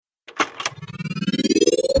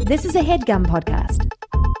This is a HeadGum podcast.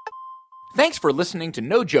 Thanks for listening to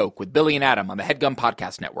No Joke with Billy and Adam on the HeadGum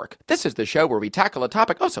Podcast Network. This is the show where we tackle a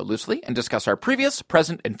topic oh so loosely and discuss our previous,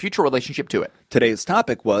 present, and future relationship to it. Today's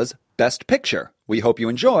topic was Best Picture. We hope you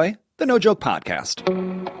enjoy the No Joke Podcast.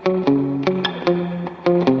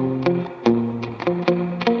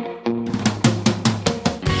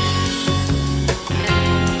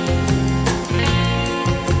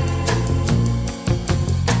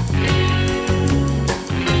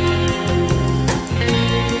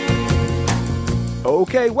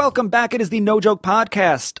 Okay, welcome back. It is the No Joke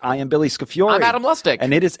Podcast. I am Billy Scafiore. I'm Adam Lustig.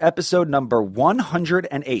 And it is episode number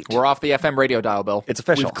 108. We're off the FM radio dial, Bill. It's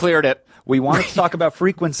official. We've cleared it. We wanted to talk about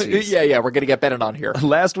frequencies. Yeah, we're going to get Bennett on here.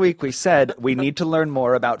 Last week we said we need to learn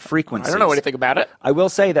more about frequencies. I don't know anything about it. I will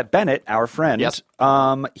say that Bennett, our friend, Yes.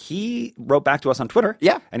 He wrote back to us on Twitter.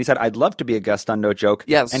 Yeah. And he said, I'd love to be a guest on No Joke.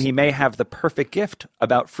 Yes. And he may have the perfect gift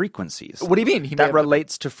about frequencies. What do you mean? That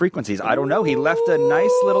relates to frequencies. I don't know. He left a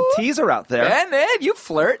nice little teaser out there. Bennett, you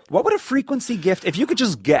flirt. What would a frequency gift, if you could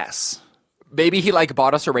just guess? Maybe he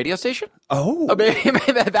bought us a radio station? Oh. Maybe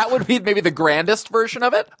that would be maybe the grandest version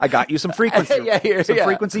of it. I got you some frequency.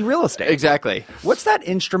 Frequency real estate. Exactly. What's that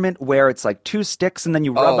instrument where it's like two sticks and then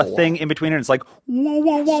you rub a thing in between it and it's like whoa,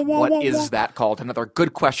 whoa, whoa, whoa, What whoa, is whoa. that called? Another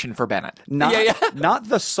good question for Bennett. Not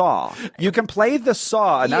the saw. You can play the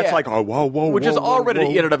saw and that's Yeah. like oh whoa whoa Which is whoa, already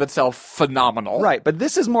whoa. in and of itself phenomenal. Right, but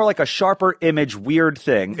this is more like a sharper image weird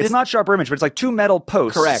thing. It's not sharper image, but it's like two metal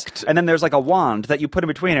posts. Correct. And then there's like a wand that you put in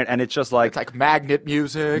between it and it's just like It's like magnet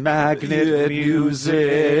music. Magnet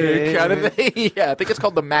music. Kind of thing. Yeah, I think it's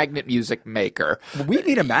called the Magnet Music Maker. We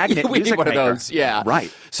need a magnet We music need one maker. of those, yeah.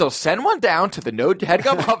 Right. So send one down to the No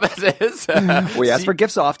HeadGum offices. We ask for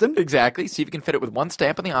gifts often. Exactly. See if you can fit it with one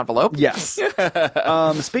stamp in the envelope. Yes.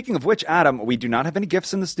 Speaking of which, Adam, we do not have any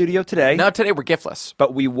gifts in the studio today. No, today we're giftless.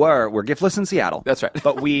 But we're giftless in Seattle. That's right.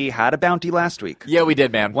 But we had a bounty last week. Yeah, we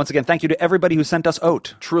did, man. Once again, thank you to everybody who sent us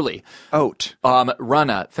oat. Truly. Oat.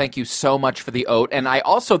 Rana, thank you so much for the oat. And I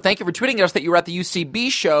also thank you for tweeting us that you were at the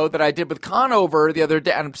UCB show that I did with Conover the other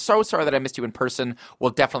day. And I'm so sorry that I missed you in person.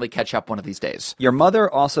 We'll definitely catch up one of these days. Your mother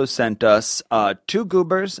also sent us 2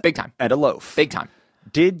 goobers. Big time. And a loaf. Big time.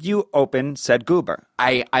 Did you open said goober?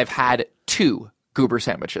 I've had 2 goober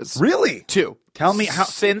sandwiches. Really? 2. Tell me how.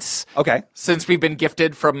 Since we've been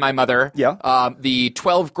gifted from my mother, the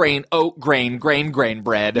 12-grain oat grain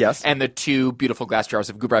bread, Yes. and the 2 beautiful glass jars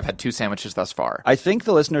of goober. I've had 2 sandwiches thus far. I think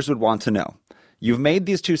the listeners would want to know. You've made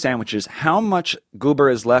these 2 sandwiches. How much goober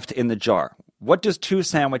is left in the jar? What does 2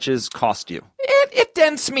 sandwiches cost you? It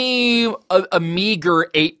dents me a meager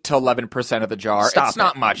 8 to 11% of the jar. It's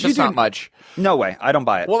not much. It's not much. No way. I don't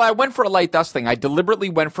buy it. Well, I went for a light dust thing. I deliberately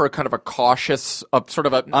went for a kind of a cautious, sort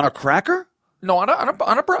of a on a cracker? No, on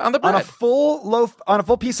the bread. On a full loaf, on a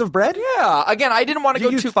full piece of bread? Yeah. Again, I didn't want to go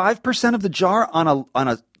use too 5% of the jar on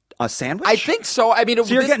a sandwich? I think so. I mean,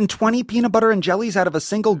 so you're getting 20 peanut butter and jellies out of a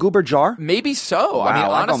single goober jar? Maybe so. Wow, I mean,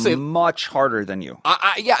 honestly, I'm much harder than you.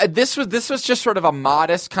 This was just sort of a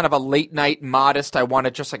modest, kind of a late night modest. I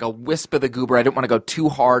wanted just like a wisp of the goober. I didn't want to go too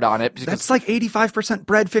hard on it. That's like 85%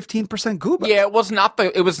 bread, 15% goober. Yeah, it was not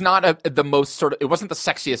the most sort of, it wasn't the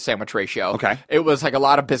sexiest sandwich ratio. Okay. It was like a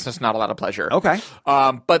lot of business, not a lot of pleasure. Okay.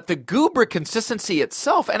 But the goober consistency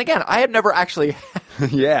itself, and again, I had never actually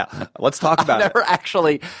yeah, let's talk about it. never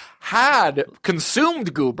actually had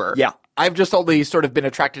consumed goober. Yeah. I've just only sort of been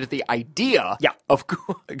attracted to the idea of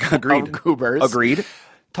Agreed. of goobers. Agreed.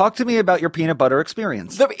 Talk to me about your peanut butter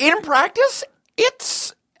experience. In practice,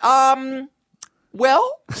 it's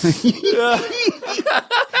well, the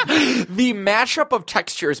mashup of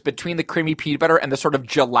textures between the creamy peanut butter and the sort of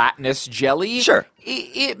gelatinous jelly. Sure.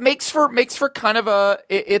 It makes for kind of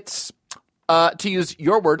it's to use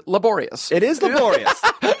your word, laborious. It is laborious.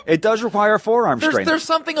 It does require forearm strength. There's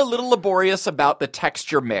something a little laborious about the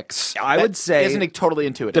texture mix. I would say isn't it totally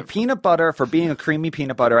intuitive? The peanut butter, for being a creamy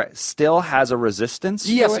peanut butter, still has a resistance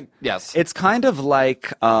to it. Yes. It's kind of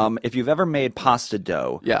like if you've ever made pasta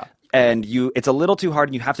dough. Yeah. And it's a little too hard,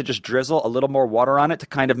 and you have to just drizzle a little more water on it to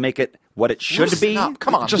kind of make it what it should Loosen be. up.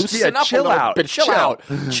 Come on, just loosen up chill a little out. bit. Chill out.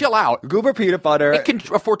 Chill out. Goober peanut butter. It can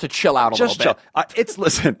afford to chill out a just little bit.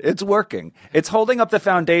 chill. It's working. It's holding up the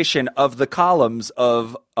foundation of the columns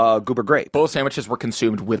of Goober grape. Both sandwiches were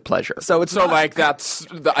consumed with pleasure. So it's like that's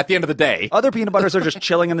at the end of the day. Other peanut butters are just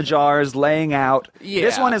chilling in the jars, laying out. Yeah.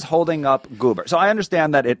 This one is holding up Goober. So I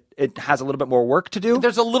understand that it has a little bit more work to do.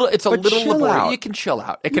 It's a little chill laborious. out. You can chill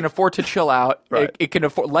out. It can afford to chill out. Right. It can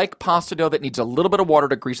afford, like pasta dough that needs a little bit of water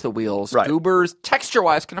to grease the wheels. titles, Right. Goobers,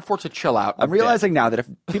 texture-wise, can afford to chill out. I'm realizing now that if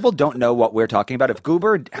people don't know what we're talking about, if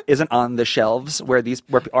Goober isn't on the shelves where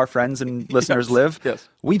our friends and listeners live, yes.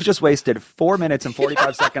 we've just wasted 4 minutes and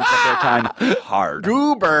 45 seconds of their time hard.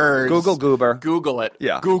 Goobers. Google Goober. Google it.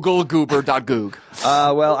 Yeah. Google goober.goog.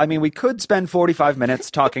 Well, I mean, we could spend 45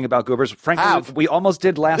 minutes talking about Goobers. Frankly, we almost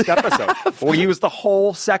did last episode. We used the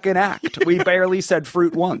whole second act. We barely said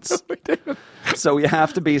fruit once. So we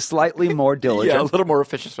have to be slightly more diligent. Yeah, a little more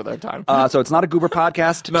efficient with our time. So it's not a Goober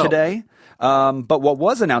podcast today. But what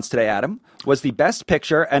was announced today, Adam, was the Best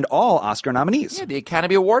Picture and all Oscar nominees. Yeah, the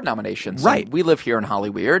Academy Award nominations. Right. And we live here in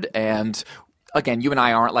Hollywood, and again, you and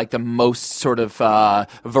I aren't like the most sort of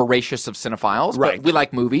voracious of cinephiles, Right. but we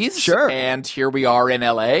like movies. Sure. And here we are in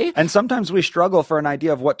LA. And sometimes we struggle for an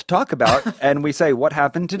idea of what to talk about, and we say, what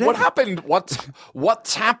happened today? What happened?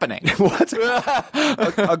 What's happening?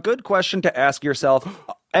 A good question to ask yourself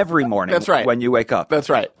every morning. That's right. When you wake up. That's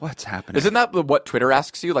right. What's happening? Isn't that what Twitter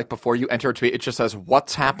asks you? Like before you enter a tweet, it just says,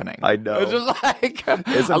 "What's happening?" I know. It's just like, I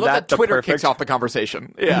love that the Twitter perfect- kicks off the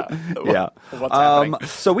conversation. Yeah. Yeah. What's happening?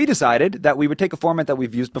 So we decided that we would take a format that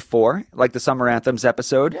we've used before, like the Summer Anthems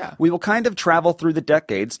episode. Yeah. We will kind of travel through the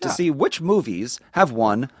decades to see which movies have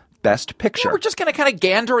won Best Picture. We're just going to kind of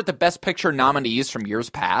gander at the Best Picture nominees from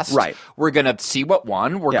years past. Right. We're going to see what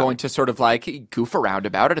won. We're Yeah. going to sort of like goof around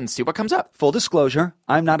about it and see what comes up. Full disclosure,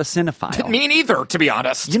 I'm not a cinephile. Me neither, to be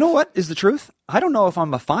honest. You know what is the truth? I don't know if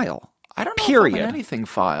I'm a file. I don't know Period. if I'm an anything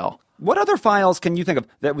file. What other files can you think of?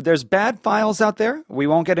 There's bad files out there. We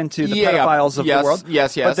won't get into the Yeah. pedophiles of Yes, the world.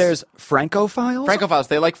 yes. But there's Francophiles. Francophiles,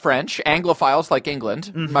 they like French. Anglophiles like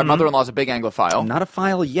England. My mother-in-law's a big Anglophile. I'm not a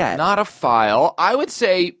file yet. Not a file. I would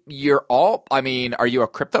say are you a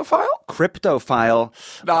cryptophile? Cryptophile.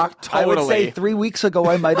 Not I would say totally. 3 weeks ago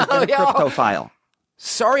I might have been a Yeah. cryptophile.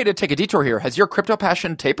 Sorry to take a detour here. Has your crypto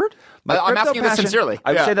passion tapered? I'm crypto asking you this passion- sincerely. I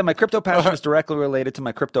would Yeah. say that my crypto passion is directly related to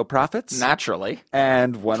my crypto profits. Naturally.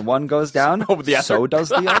 And when one goes down, So the other. so does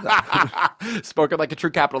the other. Spoken like a true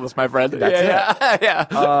capitalist, my friend. That's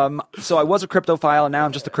yeah. So I was a cryptophile, and now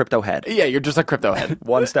I'm just a crypto head. Yeah, you're just a crypto head.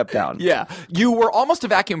 One step down. Yeah. You were almost a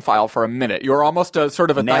vacuum file for a minute. You were almost a sort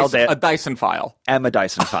of a Nailed Dyson, it. a Dyson file. Am a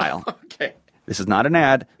Dyson file. Okay. This is not an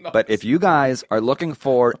ad, but if you guys are looking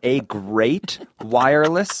for a great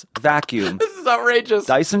wireless vacuum, This is outrageous.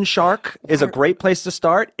 Dyson Shark is a great place to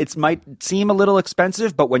start. It might seem a little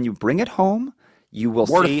expensive, but when you bring it home, you will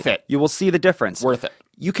Worth it. You will see the difference. Worth it.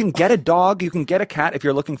 You can get a dog, you can get a cat if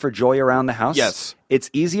you're looking for joy around the house. Yes. It's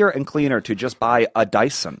easier and cleaner to just buy a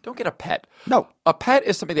Dyson. Don't get a pet. No. A pet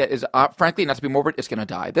is something that is, frankly, not to be morbid, it's going to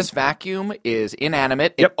die. This vacuum is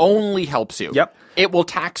inanimate. Yep. It only helps you. Yep. It will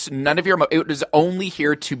tax none of your it is only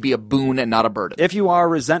here to be a boon and not a burden. If you are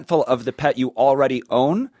resentful of the pet you already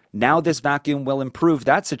own, now this vacuum will improve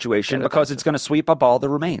that situation because it's going to sweep up all the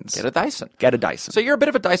remains. Get a Dyson. Get a Dyson. So you're a bit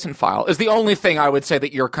of a Dyson file is the only thing I would say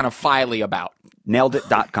that you're kind of filey about.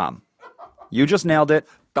 Nailedit.com. You just nailed it.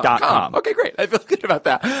 .com. Okay, great. I feel good about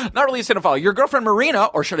that. Not really a cinephile. Your girlfriend Marina,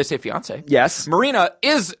 or should I say fiance? Yes. Marina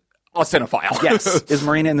is a cinephile. Yes. Is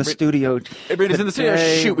Marina in the studio? Marina's in the studio.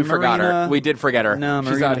 today? Shoot, we forgot her. Marina? We did forget her. No,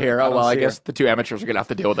 She's Marina, not here. I Oh, don't well, I see guess her. the two amateurs are going to have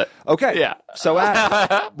to deal with it. Okay. Yeah. So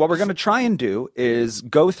what we're going to try and do is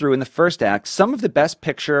go through in the first act some of the best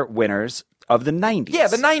picture winners of the 90s. Yeah,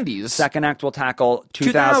 the 90s. Second act will tackle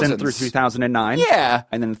 2000 through 2000s. 2009. Yeah.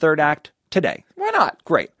 And then the third act, today. Why not?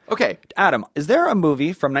 Great. Okay. Adam, is there a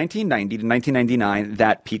movie from 1990 to 1999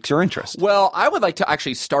 that piques your interest? Well, I would like to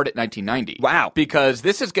actually start at 1990. Wow. Because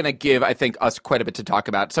this is going to give, I think, us quite a bit to talk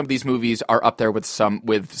about. Some of these movies are up there with some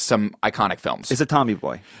iconic films. Is it Tommy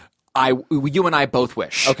Boy? You and I both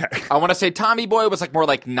wish. Okay. I want to say Tommy Boy was more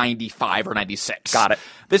like 95 or 96. Got it.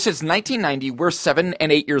 This is 1990. We're 7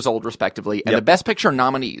 and 8 years old, respectively. And Yep. the Best Picture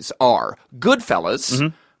nominees are Goodfellas,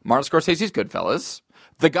 Mm-hmm. Martin Scorsese's Goodfellas,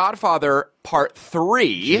 The Godfather Part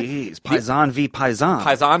 3, Jeez, Paisan v. Paisan.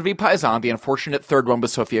 Paisan v. Paisan, the unfortunate third one with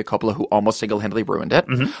Sofia Coppola, who almost single-handedly ruined it.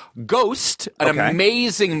 Ghost, an Mm-hmm. Okay.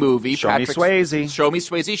 amazing movie. Show me Swayze. Show me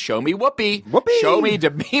Swayze. Show me Whoopi. Whoopi. Show me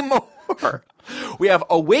Demi Moore. We have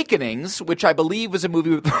Awakenings, which I believe was a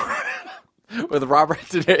movie with... with Robert.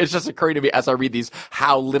 It's just occurring to me as I read these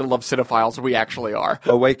how little of cinephiles we actually are.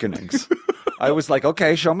 Awakenings. I was like,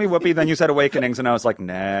 okay, show me Whoopi. Then you said Awakenings, and I was like,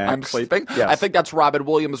 next. I'm sleeping. Yes. I think that's Robin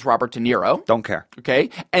Williams, Robert De Niro. Don't care.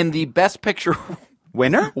 Okay. And the Best Picture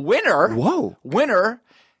Winner? winner. Whoa. Winner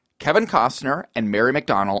Kevin Costner and Mary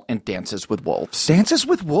McDonnell in Dances with Wolves. Dances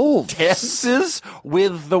with Wolves. Dances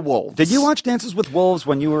with the Wolves. Did you watch Dances with Wolves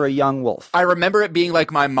when you were a young wolf? I remember it being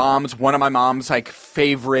like one of my mom's like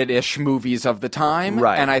favorite-ish movies of the time.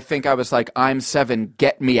 Right. And I think I was like, I'm 7,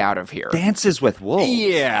 get me out of here. Dances with Wolves.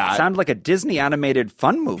 Yeah. Sounded like a Disney animated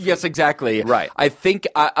fun movie. Yes, exactly. Right. I think,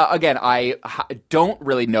 again, I don't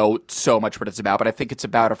really know so much what it's about, but I think it's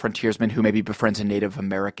about a frontiersman who maybe befriends a Native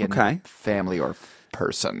American family or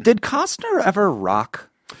person. Did Costner ever rock?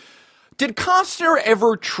 Did Costner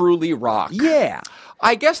ever truly rock? Yeah.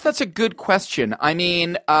 I guess that's a good question. I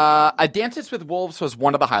mean, A Dances with Wolves was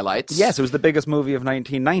one of the highlights. Yes, it was the biggest movie of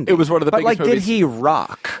 1990. It was one of the biggest movies. But, did he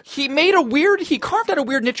rock? He carved out a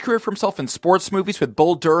weird niche career for himself in sports movies with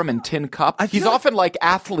Bull Durham and Tin Cup. He's often like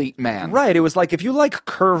athlete man. Right, it was like if you like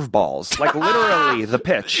curveballs, like literally the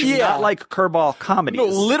pitch, not like curveball comedies. No,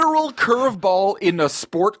 literal curveball in a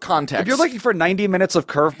sport context. If you're looking for 90 minutes of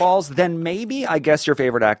curveballs, then maybe, I guess your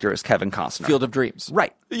favorite actor is Kevin Costner. Field of Dreams.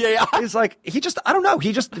 Right. Yeah. He's like, I don't know,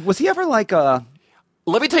 was he ever like a...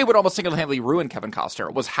 Let me tell you what almost single-handedly ruined Kevin Costner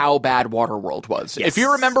was how bad Waterworld was. Yes. If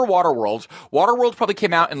you remember Waterworld probably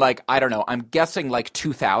came out in like, I don't know, I'm guessing like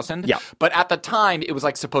 2000. Yeah. But at the time, it was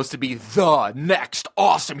like supposed to be the next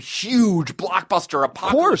awesome, huge blockbuster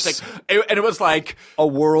apocalyptic. And it was like... A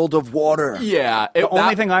world of water. Yeah. The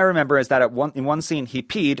only thing I remember is that in one scene, he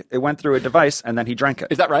peed, it went through a device, and then he drank it.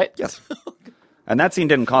 Is that right? Yes. And that scene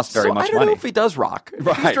didn't cost very much I don't money. know if he does rock. If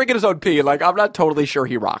Right. he's drinking his own pee. Like, I'm not totally sure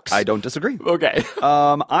he rocks. I don't disagree. Okay.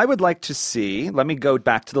 I would like to see, let me go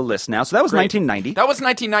back to the list now. So that was 1990. That was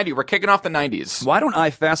 1990. We're kicking off the 90s. Why don't I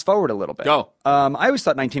fast forward a little bit? Go. I always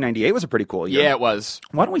thought 1998 was a pretty cool year. Yeah, it was.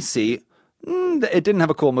 Why don't we see... it didn't have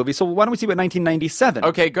a cool movie, so why don't we see what 1997?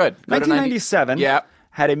 Okay, good. Go to 1997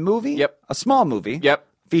 had a movie, a small movie,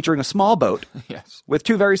 featuring a small boat Yes. with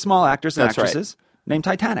two very small actors and That's right. actresses named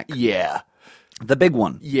Titanic. Yeah. The big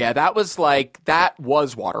one. Yeah, that was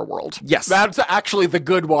Waterworld. Yes. That's actually the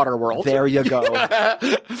good Waterworld. There you go.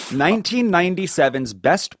 1997's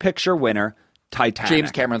Best Picture winner, Titanic.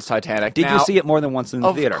 James Cameron's Titanic. Did you see it more than once in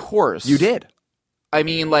the theater? Of course. You did. I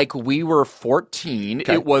mean, like, we were 14.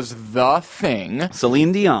 Okay. It was the thing.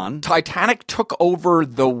 Celine Dion. Titanic took over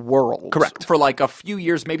the world. Correct. For like a few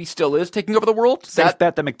years, maybe still is taking over the world. Safe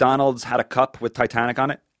bet that McDonald's had a cup with Titanic on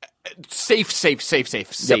it? Safe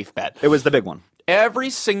bet. It was the big one. Every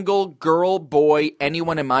single girl, boy,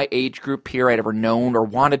 anyone in my age group here I'd ever known or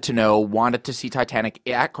wanted to see Titanic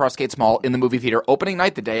at Crossgates Mall in the movie theater opening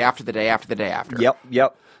night, the day after the day after the day after.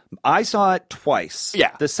 Yep. I saw it twice.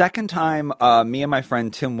 Yeah. The second time, me and my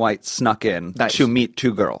friend Tim White snuck in Nice. to meet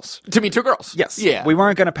two girls. To meet two girls. Yes. Yeah. We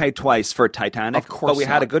weren't going to pay twice for Titanic. Of course But we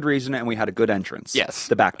had not. a good reason and we had a good entrance. Yes.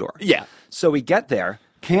 The back door. Yeah. So we get there,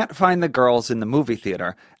 can't find the girls in the movie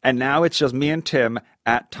theater, and now it's just me and Tim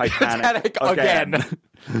at Titanic again.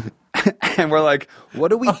 And we're like, what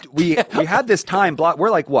do we had this time blocked. We're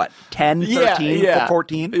like, what, 10, 13,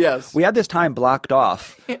 14? Yes. We had this time blocked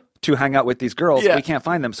off to hang out with these girls. Yeah. We can't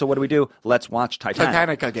find them. So what do? Let's watch Titanic.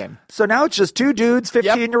 Titanic again. So now it's just two dudes,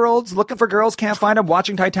 15-year-olds, looking for girls, can't find them,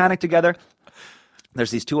 watching Titanic together.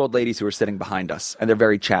 There's these two old ladies who are sitting behind us, and they're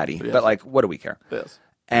very chatty. But like, what do we care? Yes.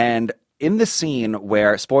 And in the scene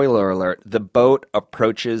where, spoiler alert, the boat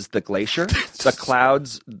approaches the glacier, the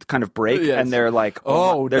clouds kind of break, Yes. and they're like,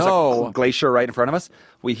 Oh, there's no. a glacier right in front of us.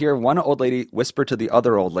 We hear one old lady whisper to the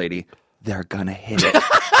other old lady, they're gonna hit it.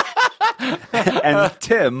 And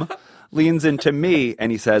Tim leans into me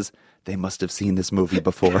and he says, they must have seen this movie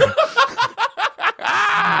before.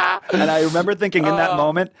 And I remember thinking in that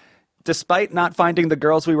moment, despite not finding the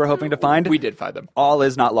girls we were hoping to find, We did find them. all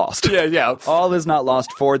is not lost. Yeah. All is not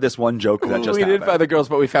lost for this one joke that just We happened. did find the girls,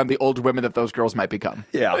 but we found the old women that those girls might become.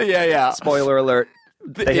 Yeah. Spoiler alert.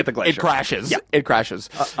 They hit the glacier. It crashes. Yeah. It crashes.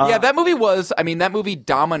 Yeah, that movie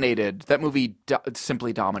dominated. That movie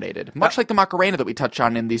simply dominated. Much like the Macarena that we touched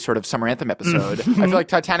on in the sort of Summer Anthem episode. I feel like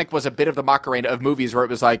Titanic was a bit of the Macarena of movies where it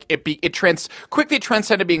was like, it quickly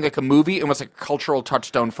transcended being like a movie and was like a cultural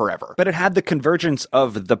touchstone forever. But it had the convergence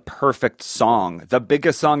of the perfect song. The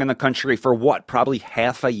biggest song in the country for what? Probably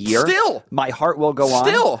half a year? Still. My Heart Will Go On.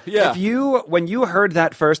 Still, yeah. When you heard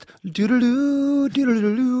that first, doo-doo-doo,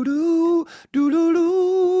 doo-doo-doo-doo, doo-doo-doo,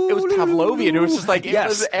 It was Pavlovian. It was just like, it Yes.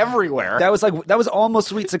 was everywhere. That was almost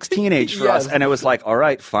Sweet 16 age for Yes. us. And it was like, all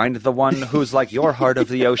right, find the one who's like your heart of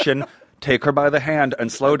the ocean, take her by the hand and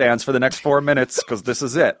slow dance for the next 4 minutes because this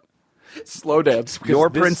is it. Slow dance. because You're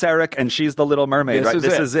this- Prince Eric, and she's the Little Mermaid, right?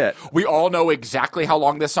 This is it. We all know exactly how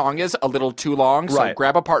long this song is. A little too long. So Right.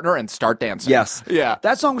 grab a partner and start dancing. Yes. Yeah.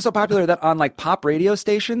 That song was so popular that on like pop radio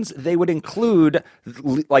stations, they would include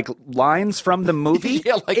like lines from the movie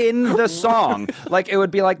Yeah, like- in the song. Like it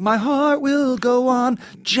would be like, "My heart will go on,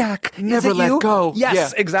 Jack. Is Never it let you?" go. Yes, Yeah.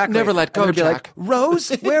 exactly. Never let go, And it'd be like, Jack. "Rose,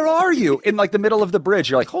 where are you?" In like the middle of the bridge.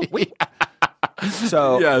 You're like, "Oh, wait."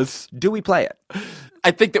 So, Yes. do we play it?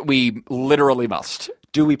 I think that we literally must.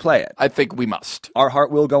 Do we play it? I think we must. Our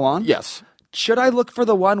heart will go on? Yes. Should I look for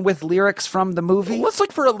the one with lyrics from the movie? Let's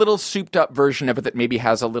look for a little souped up version of it that maybe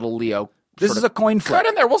has a little Leo. This sort is of a coin flip. Right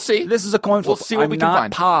in there. We'll see. This is a coin flip. We'll see what I'm we can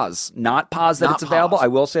not find. Not pause that Not it's available. pause. I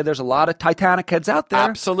will say there's a lot of Titanic heads out there.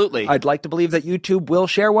 Absolutely. I'd like to believe that YouTube will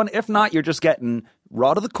share one. If not, you're just getting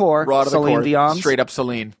raw to the core. Raw to the Celine core. Dion's. Straight up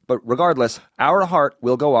Celine. But regardless, our heart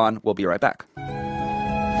will go on. We'll be right back.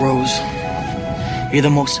 Rose, you're the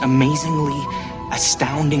most amazingly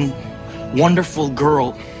astounding, wonderful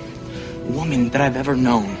woman that I've ever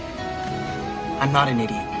known. I'm not an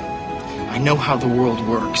idiot. I know how the world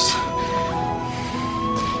works.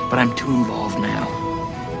 But I'm too involved now.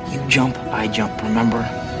 You jump, I jump, remember?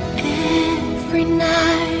 Every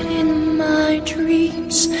night in my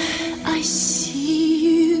dreams, I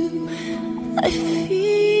see you, I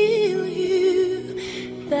feel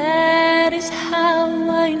you. That is how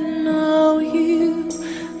I know you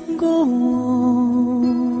go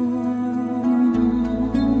on.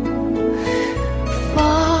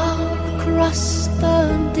 Far across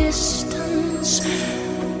the distance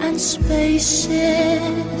and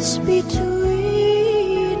spaces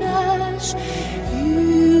between us,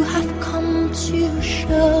 you have come to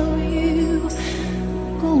show you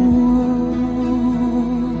go on.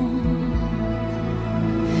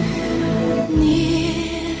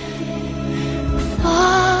 Near,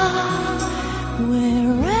 far,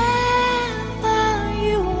 wherever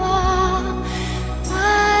you are, I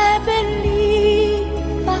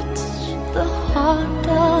believe that the heart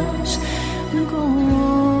does go on.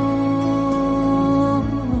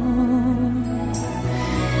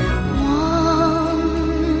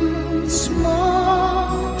 Once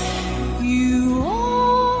more, you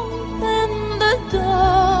open the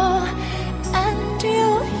door, and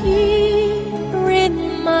you're here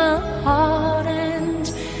in my heart,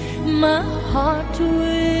 and my heart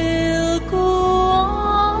will go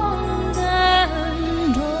on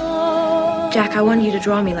and on. Jack, I want you to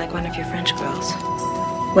draw me like one of your French girls.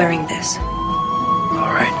 Wearing this.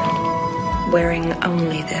 All right. Wearing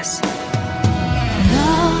only this.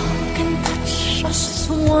 Love can touch us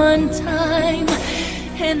one time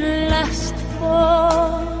and last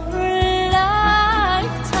for a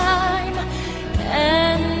lifetime,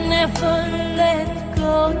 and never let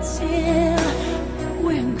go till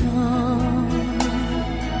we're gone.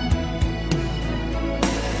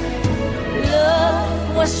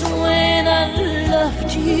 Love was when I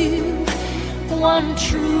loved you one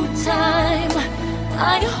true time.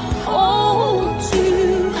 I hold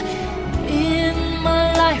you in my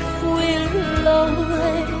life, will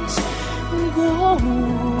always go on.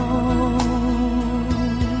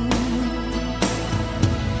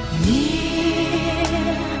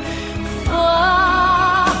 Near,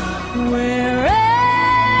 far, wherever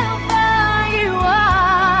you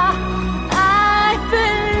are, I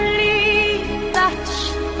believe that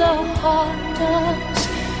the heart does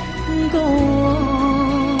go on.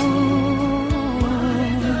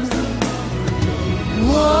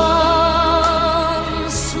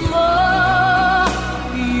 Once more,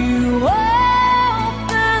 you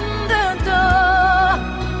open the door,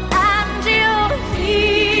 and you're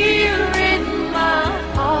here in my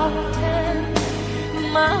heart, and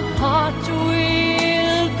my heart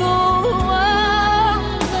will go on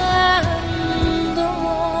and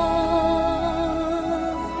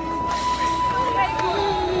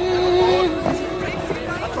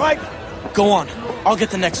on. Right. Go on. I'll get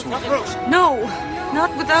the next one. No,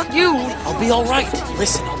 not without you. I'll be all right.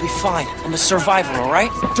 Listen, I'll be fine. I'm a survivor, all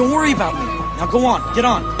right? Don't worry about me. Now go on. Get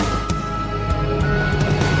on.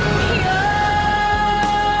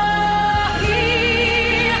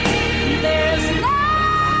 There's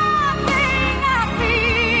nothing I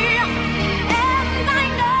fear, and I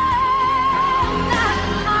know that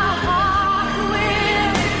my heart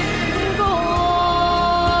will go on.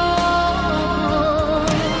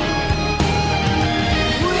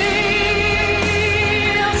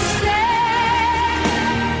 We'll stay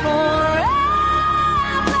forever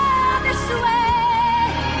this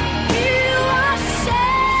way,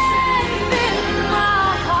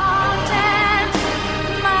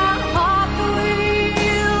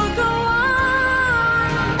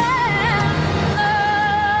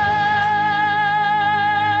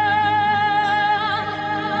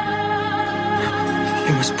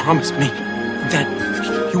 You must promise me that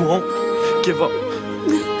you won't give up.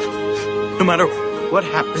 No matter what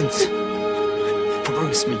happens.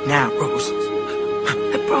 Promise me now, Rose.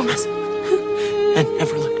 I promise. And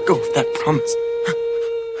never let go of that promise.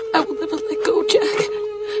 I will never let go, Jack.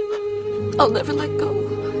 I'll never let go.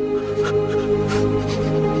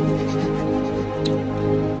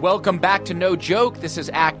 Welcome back to No Joke. This is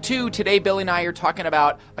Act 2. Today, Billy and I are talking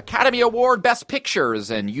about Academy Award Best Pictures,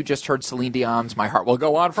 and you just heard Celine Dion's My Heart Will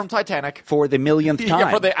Go On from Titanic. For the millionth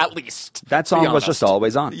time. Yeah, at least. That song Be was honest. just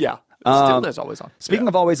always on. Yeah. Still is always on. Speaking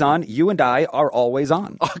of always on, you and I are always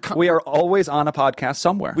on. We are always on a podcast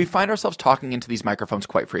somewhere. We find ourselves talking into these microphones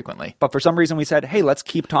quite frequently. But for some reason we said, hey, let's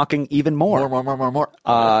keep talking even more. More.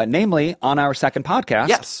 Namely, on our second podcast,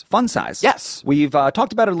 Yes. Fun Size. Yes. We've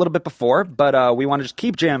talked about it a little bit before, but we want to just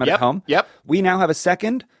keep jamming Yep, it home. yep. We now have a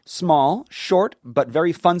second, small, short, but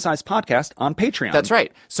very fun-sized podcast on Patreon. That's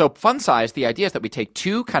right. So Fun Size, the idea is that we take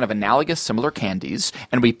two kind of analogous, similar candies,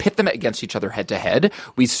 and we pit them against each other head to head.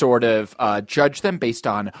 We sort of judge them based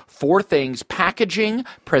on four things: packaging,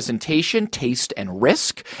 presentation, taste, and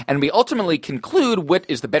risk. And we ultimately conclude what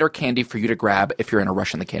is the better candy for you to grab if you're in a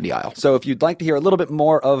rush in the candy aisle. So if you'd like to hear a little bit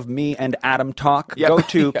more of me and Adam talk, Yep. go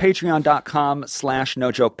to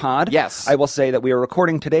patreon.com/nojokepod. Yes. I will say that we are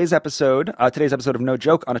recording today's episode of No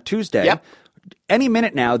Joke on a Tuesday. Yep. Any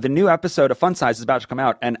minute now, the new episode of Fun Size is about to come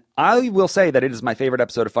out, and I will say that it is my favorite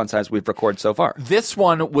episode of Fun Size we've recorded so far. This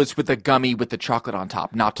one was with the gummy with the chocolate on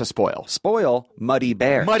top, not to spoil. Spoil Muddy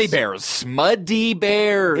Bears. Muddy Bears. Muddy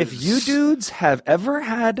Bears. If you dudes have ever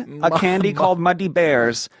had a candy called Muddy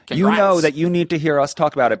Bears, you Congrats. know that you need to hear us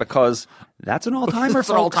talk about it because that's an all-timer, It's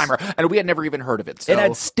an folks. all-timer, and we had never even heard of it. So. It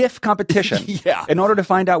had stiff competition. Yeah. In order to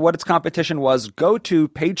find out what its competition was, go to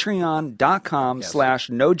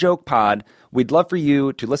patreon.com/nojokepod. We'd love for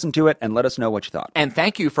you to listen to it and let us know what you thought. And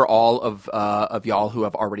thank you for all of y'all who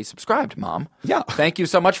have already subscribed, Mom. Yeah. Thank you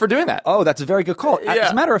so much for doing that. Oh, that's a very good call. Yeah.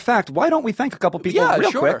 As a matter of fact, why don't we thank a couple people Yeah,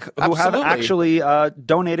 real sure. quick who have Absolutely. actually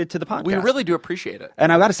donated to the podcast? We really do appreciate it.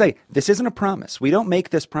 And I got to say, this isn't a promise. We don't make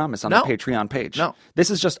this promise on No. the Patreon page. No. This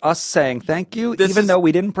is just us saying thank you, This even is- though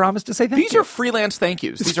we didn't promise to say thank These you. are freelance thank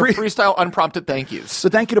yous. These free- are freestyle, unprompted thank yous. So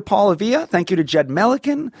thank you to Paul Avia. Thank you to Jed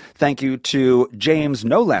Melican. Thank you to James,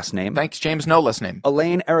 no last name. Thanks, James. No last name.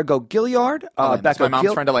 Elaine Arago Gilliard. Elaine, that's my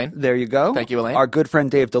mom's friend, Elaine. There you go. Thank you, Elaine. Our good friend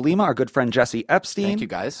Dave DeLima. Our good friend Jesse Epstein. Thank you,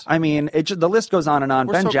 guys. I mean, the list goes on and on.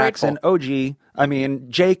 We're Ben so Jackson, grateful. OG. I mean,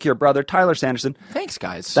 Jake, your brother, Tyler Sanderson. Thanks,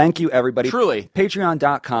 guys. Thank you, everybody. Truly.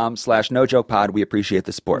 Patreon.com/nojokepod. We appreciate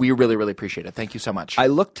the support. We really, really appreciate it. Thank you so much. I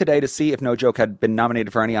looked today to see if No Joke had been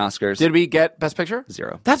nominated for any Oscars. Did we get Best Picture?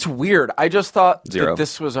 0. That's weird. I just thought 0. that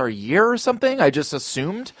this was our year or something. I just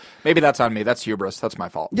assumed. Maybe that's on me. That's hubris. That's my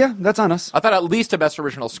fault. Yeah, that's on us. I thought at least a Best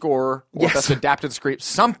Original Score or Yes. Best Adapted Script,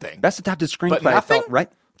 something. Best adapted screenplay. I nothing? felt, right?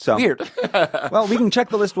 So Weird. Well, we can check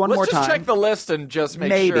the list one more Let's just time. check the list and just make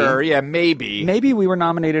Maybe. sure. Yeah, maybe. Maybe we were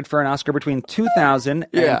nominated for an Oscar between 2000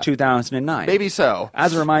 Yeah. and 2009. Maybe so.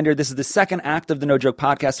 As a reminder, this is the second act of the No Joke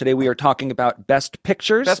podcast. Today we are talking about Best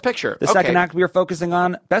Pictures. Best Picture. The Okay. second act we are focusing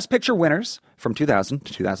on Best Picture winners from 2000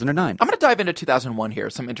 to 2009. I'm going to dive into 2001 here.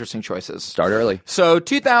 Some interesting choices. Start early. So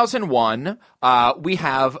 2001, we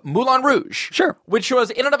have Moulin Rouge. Sure. Which was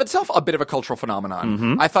in and of itself a bit of a cultural phenomenon.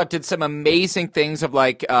 Mm-hmm. I thought did some amazing things of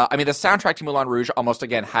like, the soundtrack to Moulin Rouge almost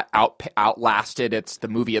again outlasted the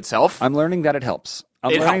movie itself. I'm learning that it helps.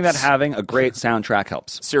 I'm It learning helps. that having a great soundtrack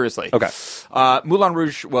helps. Seriously. Okay. Moulin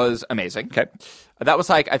Rouge was amazing. Okay. That was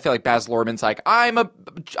like, I feel like Baz Luhrmann's like, I'm a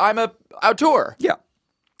auteur. Yeah.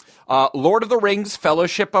 Lord of the Rings,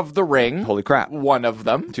 Fellowship of the Ring. Holy crap. One of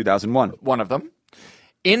them. 2001. One of them.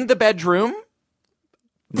 In the Bedroom.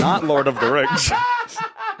 Not Lord of the Rings.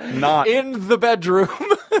 Not. In the Bedroom.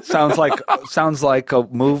 Sounds like a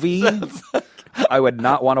movie I would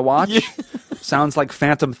not want to watch. Sounds like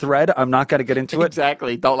Phantom Thread. I'm not going to get into it.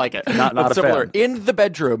 Exactly. Don't like it. Not But a similar. fan. In the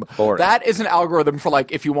Bedroom. Boring. That is an algorithm for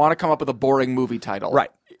like if you want to come up with a boring movie title. Right.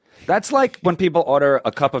 That's like when people order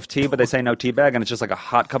a cup of tea, but they say no tea bag, and it's just like a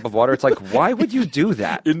hot cup of water. It's like, why would you do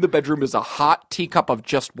that? In the Bedroom is a hot teacup of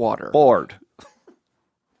just water. Bored.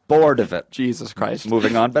 Bored of it. Jesus Christ.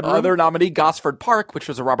 Moving on, bedroom. Other nominee, Gosford Park, which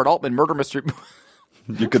was a Robert Altman murder mystery.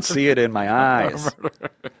 You could see it in my eyes.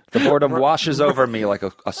 The boredom washes over me like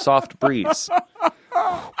a soft breeze.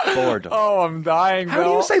 Boredom. Oh, I'm dying. How do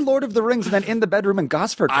you say Lord of the Rings and then In the Bedroom in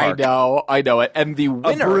Gosford Park? I know it. And the A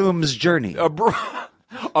winner. Broom's Journey.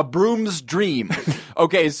 A broom's dream.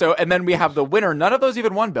 Okay, so and then we have the winner. None of those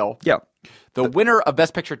even won, Bill. Yeah. The winner of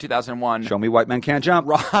Best Picture 2001, Show Me White Men Can't Jump.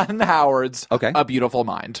 Ron Howard's Okay. A Beautiful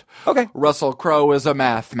Mind. Okay. Russell Crowe is a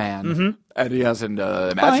math man, and he has an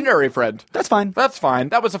imaginary friend. That's fine. That's fine.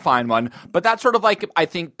 That was a fine one. But that sort of like, I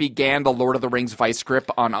think, began the Lord of the Rings vice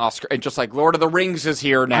grip on Oscar. And just like, Lord of the Rings is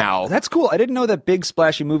here now. That's cool. I didn't know that big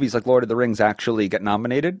splashy movies like Lord of the Rings actually get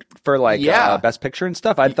nominated for like Best Picture and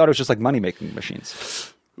stuff. I thought it was just like money making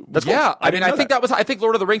machines. That's cool. Yeah, I didn't mean, know I think that was. I think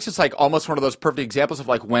Lord of the Rings is like almost one of those perfect examples of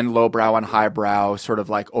like when lowbrow and highbrow sort of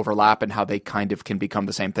like overlap and how they kind of can become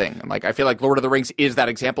the same thing. And like, I feel like Lord of the Rings is that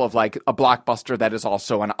example of like a blockbuster that is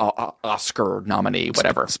also an Oscar nominee,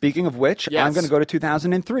 whatever. Speaking of which, Yes. I'm going to go to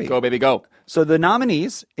 2003. Go, baby, go. So the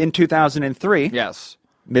nominees in 2003, Yes.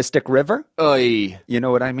 Mystic River. Oy. You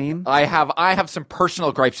know what I mean? I have some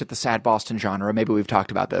personal gripes at the sad Boston genre. Maybe we've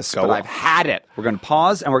talked about this, but on. I've had it. We're going to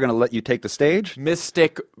pause and we're going to let you take the stage.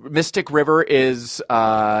 Mystic River is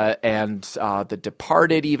and The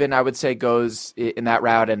Departed even I would say goes in that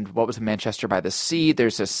route, and what was Manchester by the Sea?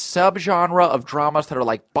 There's a subgenre of dramas that are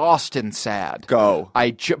like Boston sad. Go.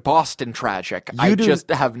 Boston tragic. You I do- just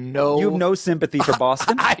have no You have no sympathy for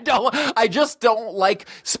Boston? I just don't like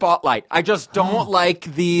Spotlight. I just don't like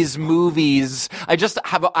these movies. I just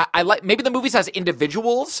have I like maybe the movies as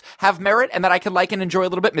individuals have merit and that I can like and enjoy a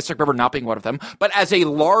little bit, Mystic River not being one of them, but as a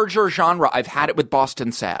larger genre, I've had it with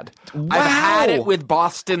Boston Sad. I've had it with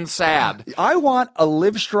Boston Sad. I want a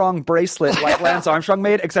Livestrong bracelet like Lance Armstrong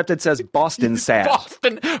made, except it says Boston Sad.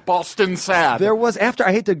 Boston Sad. There was, after,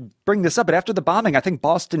 I hate to bring this up, but after the bombing, I think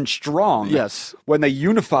Boston Strong. Yes. When they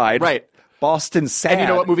unified. Right. Boston Sad. And you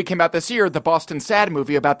know what movie came out this year? The Boston Sad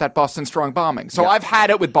movie about that Boston Strong bombing. So I've had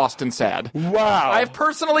it with Boston Sad. Wow. I've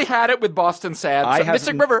personally had it with Boston Sad. I So haven't-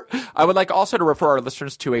 Mystic River. I would like also to refer our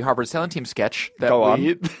listeners to a Harvard Sailing Team sketch that Go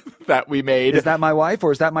on. that we made. Is that my wife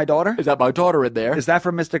or is that my daughter? Is that my daughter in there? Is that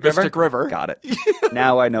from Mystic River? Mystic River. Got it.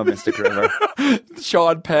 Now I know Mystic River.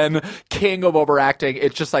 Sean Penn, king of overacting.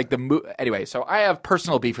 It's just like anyway, so I have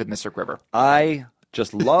personal beef with Mystic River. I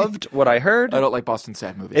just loved what I heard. I don't like Boston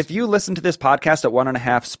Sad movies. If you listen to this podcast at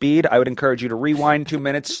 1.5 speed, I would encourage you to rewind 2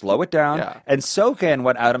 minutes, slow it down, Yeah. and soak in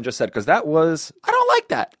what Adam just said, because that was... I don't like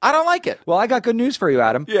that. I don't like it. Well, I got good news for you,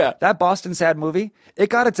 Adam. Yeah. That Boston Sad movie, it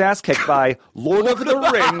got its ass kicked by Lord of the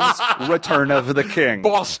Rings, Return of the King.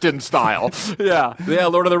 Boston style. Yeah,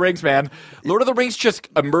 Lord of the Rings, man. Lord of the Rings just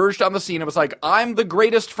emerged on the scene and was like, I'm the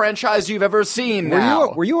greatest franchise you've ever seen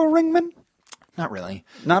now. Were you a ringman? Not really.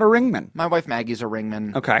 Not a ringman. My wife Maggie's a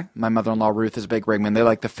ringman. Okay. My mother-in-law Ruth is a big ringman. They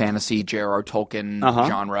like the fantasy J.R.R. Tolkien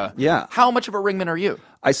genre. Yeah. How much of a ringman are you?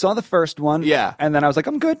 I saw the first one. Yeah. And then I was like,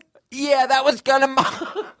 I'm good. Yeah, that was gonna...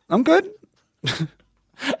 I'm good.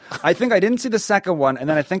 I think I didn't see the second one, and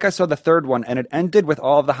then I think I saw the third one, and it ended with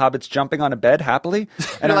all of the hobbits jumping on a bed happily.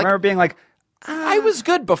 And I like- remember being like, I was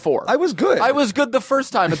good before. I was good. I was good the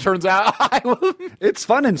first time, it turns out. it's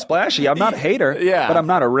fun and splashy. I'm not a hater, Yeah. but I'm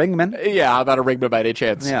not a ringman. Yeah, I'm not a ringman by any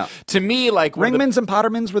chance. Yeah. To me, like... one of the- Ringmans and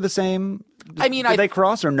Pottermans were the same. I mean, Did they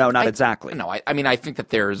cross or no? Not exactly. No, I mean, I think that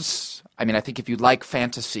there's... I mean, I think if you like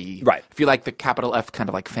fantasy, Right. if you like the capital F kind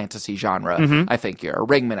of like fantasy genre, I think you're a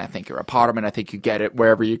ringman. I think you're a Potterman. I think you get it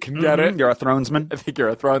wherever you can get it. You're a thronesman. I think you're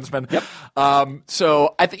a thronesman. Yep.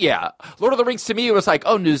 So I think, yeah, Lord of the Rings to me, it was like,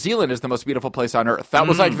 oh, New Zealand is the most beautiful place on earth. That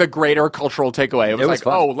was like the greater cultural takeaway. It was was like,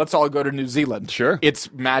 fun. oh, let's all go to New Zealand. Sure.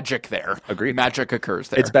 It's magic there. Agreed. Magic occurs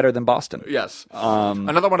there. It's better than Boston. Yes.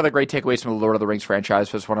 Another one of the great takeaways from the Lord of the Rings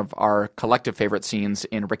franchise was one of our collective favorite scenes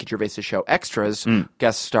in Ricky Gervais's show Extras,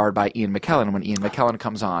 guest starred by Ian McKellen, when Ian McKellen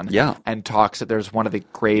comes on and talks that there's one of the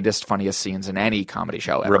greatest, funniest scenes in any comedy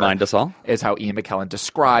show ever. Remind us all. Is how Ian McKellen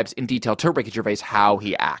describes in detail to Ricky Gervais how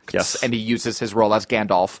he acts. Yes. And he uses his role as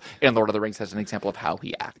Gandalf in Lord of the Rings as an example of how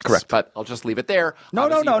he acts. Correct. But I'll just leave it there. No,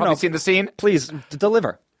 Obviously, no. You've probably seen the scene? Please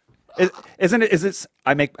deliver. Isn't it? Is it?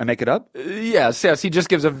 I make it up. Yes. He just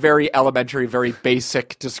gives a very elementary, very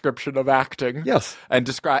basic description of acting. Yes. And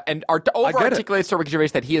over articulates to Ricky Gervais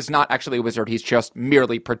that he is not actually a wizard. He's just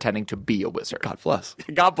merely pretending to be a wizard. God bless.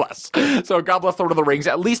 God bless. So God bless Lord of the Rings,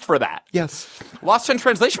 at least for that. Yes, Lost in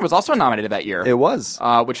Translation was also nominated that year. it was.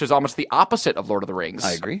 Which is almost the opposite of Lord of the Rings.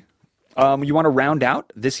 I agree. You want to round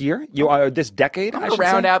out this year? This decade? I'm I going should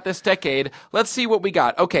to round say? out this decade. Let's see what we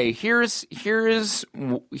got. Okay, here's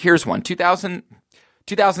one.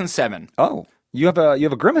 2007. Oh, you have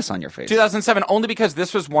a grimace on your face. 2007, only because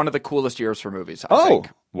this was one of the coolest years for movies. I Oh, think.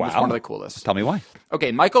 It was wow. one of the coolest. Tell me why.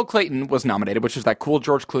 Okay, Michael Clayton was nominated, which was that cool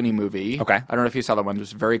George Clooney movie. Okay. I don't know if you saw that one. It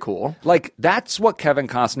was very cool. Like that's what Kevin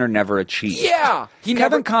Costner never achieved. Yeah.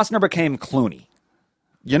 Kevin Costner became Clooney.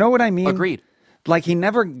 You know what I mean? Agreed. Like he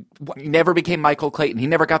never. He never became Michael Clayton. He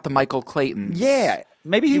never got the Michael Clayton. Yeah,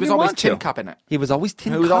 maybe he He was didn't always want to. tin cupping it. He was always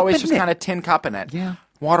tin. He was always just cupping it. kind of tin cupping it. Yeah.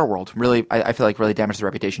 Waterworld really, I feel like really damaged the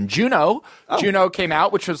reputation. Juno came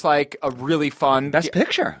out, which was like a really fun Best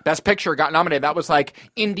Picture. Best Picture got nominated. That was like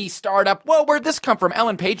indie startup. Whoa, where'd this come from?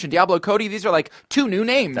 Ellen Page and Diablo Cody. These are like 2 new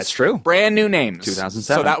names. That's true. Brand new names. 2007.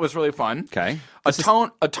 So that was really fun. Okay.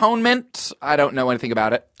 Atonement. I don't know anything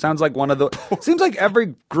about it. Sounds like one of the. Seems like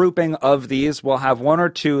every grouping of these will have one or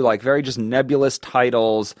two like very just nebulous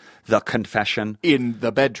titles. The Confession. In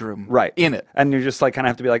the bedroom. Right. In it. And you're just like kind of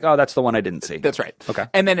have to be like, oh, that's the one I didn't see. That's right. Okay.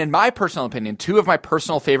 And then in my personal opinion, 2 of my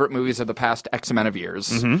personal favorite movies of the past X amount of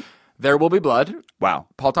years. There Will Be Blood. Wow.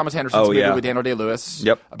 Paul Thomas Anderson's movie yeah. with Daniel Day-Lewis.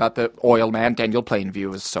 Yep. About the oil man. Daniel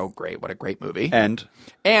Plainview is so great. What a great movie.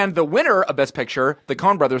 And the winner of Best Picture, the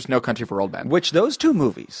Coen Brothers' No Country for Old Men. which those 2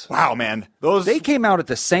 movies, Wow, man. Those they came out at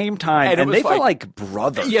the same time, And it and was they felt like- like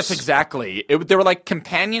brothers. Yes, exactly. They were like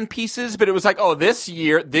companion pieces, but it was like, oh, this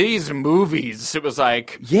year, these movies, it was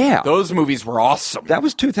like, Yeah. those movies were awesome. That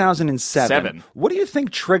was 2007. Seven. What do you think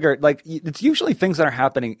triggered? Like, it's usually things that are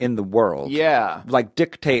happening in the world. Yeah. Like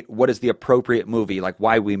dictate what is the appropriate movie, like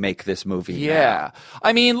why we make this movie. Yeah.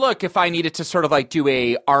 I mean, look, if I needed to sort of like do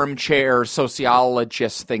a armchair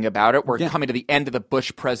sociologist thing about it, we're coming to the end of the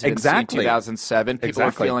Bush presidency Exactly. in 2007. People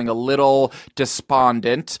Exactly. are feeling a little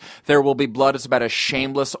despondent. There Will Be Blood is about a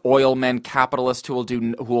shameless oil man capitalist who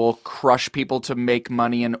will crush people to make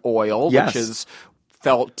money in oil, Yes. which is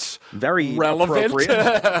felt Very relevant,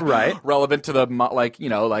 appropriate. Right. relevant to the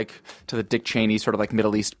to the Dick Cheney sort of like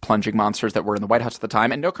Middle East plunging monsters that were in the White House at the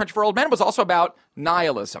time. And No Country for Old Men was also about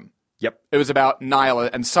nihilism. Yep. It was about nihilism,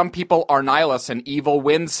 and some people are nihilists, and evil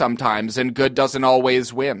wins sometimes, and good doesn't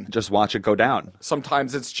always win. Just watch it go down.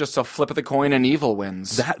 Sometimes it's just a flip of the coin, and evil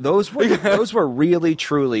wins. Those were really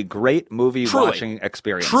truly great movie Truly. watching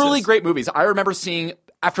experiences. Truly great movies. I remember seeing,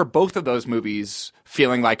 after both of those movies,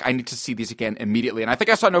 feeling like I need to see these again immediately. And I think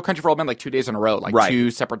I saw No Country for Old Men like 2 days in a row, like Right. 2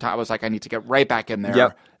 separate times. I was like, I need to get right back in there.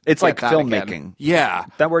 Yep. It's Get like that filmmaking. again. Yeah.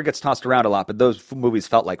 That word gets tossed around a lot, but those movies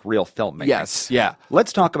felt like real filmmaking. Yes. Yeah.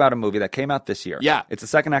 Let's talk about a movie that came out this year. Yeah. It's the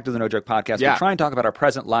second act of the No Joke podcast. Yeah. We try and talk about our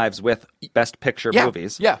present lives with Best Picture Yeah.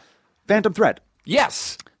 movies. Yeah. Phantom Thread.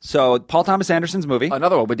 Yes. So Paul Thomas Anderson's movie.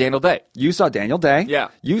 Another one with Daniel Day. You saw Daniel Day. Yeah.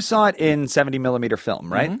 You saw it in 70 millimeter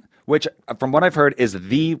film, right? Which, from what I've heard, is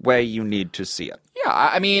the way you need to see it. Yeah,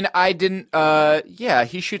 I mean, I didn't.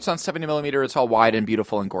 He shoots on 70 millimeter. It's all wide and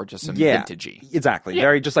beautiful and gorgeous and vintagey. Exactly. Yeah.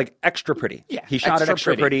 Very just like extra pretty. Yeah, He shot it extra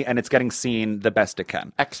extra pretty. pretty, and it's getting seen the best it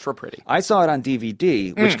can. Extra pretty. I saw it on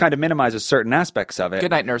DVD, which kind of minimizes certain aspects of it.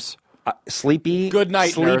 Good night, nurse. Sleepy. Good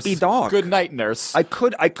night, nurse. Sleepy dog. Good night, nurse. I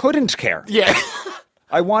couldn't care. yeah.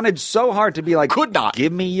 I wanted so hard to be like, Could not.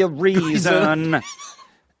 give me a reason.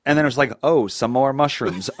 And then it was like, oh, some more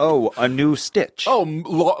mushrooms. Oh, a new Stitch. Oh,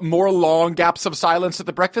 more long gaps of silence at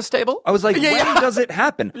the breakfast table? I was like, Yeah, when yeah. does it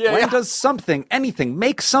happen? Yeah, when yeah. does something, anything,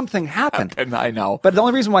 make something happen? And I know. But the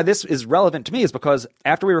only reason why this is relevant to me is because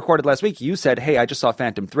after we recorded last week, you said, hey, I just saw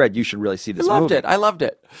Phantom Thread. You should really see this movie. I loved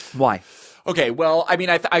it. Why? Okay, well, I mean,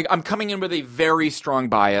 I'm coming in with a very strong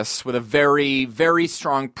bias, with a very, very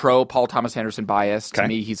strong pro Paul Thomas Anderson bias. To Okay.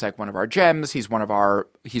 me, he's like one of our gems. He's one of our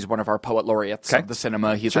poet laureates Okay. of the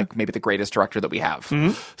cinema. He's like maybe the greatest director that we have.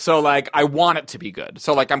 So like, I want it to be good.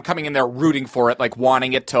 So like, I'm coming in there rooting for it, like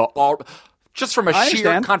wanting it to all, just from a I sheer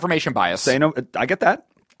understand. confirmation bias. Say no. I get that.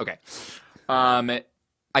 Okay.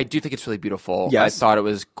 I do think it's really beautiful. Yes. I thought it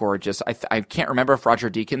was gorgeous. I can't remember if Roger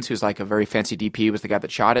Deakins, who's like a very fancy DP, was the guy that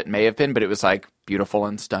shot it. May have been, but it was like beautiful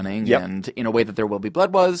and stunning, Yep. and in a way that There Will Be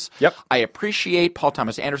Blood was. Yep. I appreciate Paul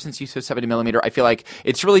Thomas Anderson's use of 70 millimeter. I feel like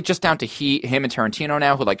it's really just down to him and Tarantino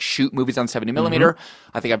now, who like shoot movies on 70 millimeter.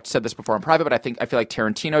 I think I've said this before in private, but I feel like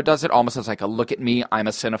Tarantino does it almost as like a look at me. I'm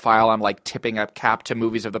a cinephile. I'm like tipping a cap to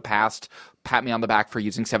movies of the past. Pat me on the back for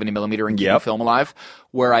using 70 millimeter and keeping Yep. film alive.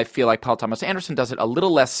 Where I feel like Paul Thomas Anderson does it a little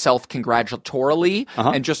less self-congratulatorily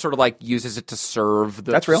and just sort of like uses it to serve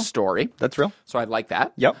the That's real. story. That's real. So I like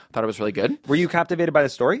that. Yep. Thought it was really good. Were you captivated by the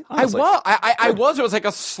story? Honestly. I was. It was like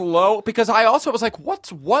a slow, because I also was like,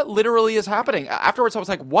 what literally is happening? Afterwards, I was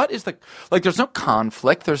like, what is there's no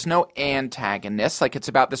conflict. There's no antagonist. Like, it's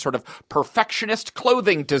about this sort of perfectionist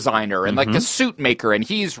clothing designer and like a suit maker, and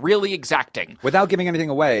he's really exacting. Without giving anything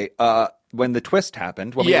away, when the twist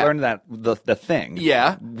happened, when we Yeah. learned that the thing,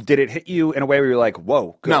 Yeah. did it hit you in a way where you're like,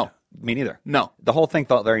 whoa, good. No. Me neither. No. The whole thing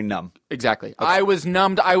felt very numb. Exactly. I was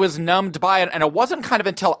numbed by it, and it wasn't kind of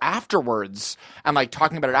until afterwards, and like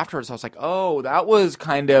talking about it afterwards, I was like, oh, that was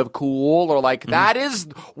kind of cool, or like that is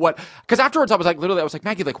what. Because afterwards, I was like,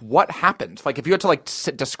 Maggie, like, what happened? Like, if you had to like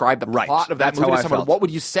describe the Right. plot of that That's movie how to I someone, felt. what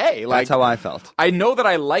would you say? Like, That's how I felt. I know that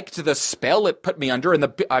I liked the spell it put me under, and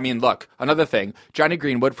look, another thing, Johnny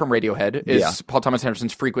Greenwood from Radiohead is Yeah. Paul Thomas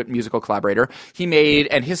Anderson's frequent musical collaborator. He made,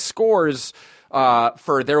 and his scores.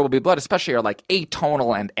 for There Will Be Blood, especially, are like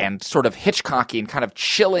atonal and sort of Hitchcocky and kind of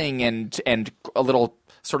chilling and a little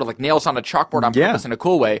sort of like nails on a chalkboard on purpose in a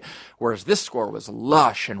cool way, whereas this score was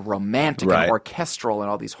lush and romantic and orchestral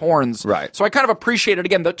and all these horns. Right. So I kind of appreciated,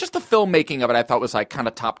 again, just the filmmaking of it I thought was like kind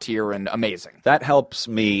of top tier and amazing. That helps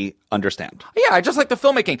me understand. Yeah, I just like the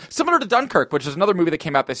filmmaking. Similar to Dunkirk, which is another movie that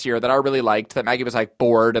came out this year that I really liked, that Maggie was like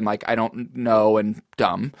bored and like, I don't know, and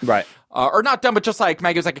dumb. Right. Or not dumb, but just like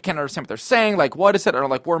Maggie was like, I can't understand what they're saying. Like, what is it? Or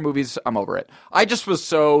like war movies, I'm over it. I just was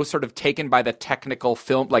so sort of taken by the technical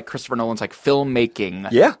film, like Christopher Nolan's like filmmaking.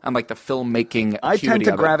 Yeah. And like the filmmaking. I tend to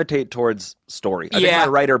of it. gravitate towards story. I think my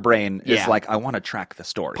writer brain is like, I want to track the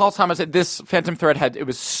story. Paul Thomas, this Phantom Thread it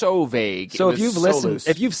was so vague. So it if you've was listened, loose.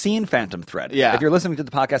 if you've seen Phantom Thread, Yeah. if you're listening to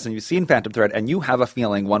the podcast and you've seen Phantom Thread and you have a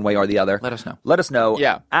feeling one way or the other, Let us know. Let us know.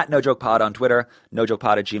 Yeah. At NoJokePod on Twitter,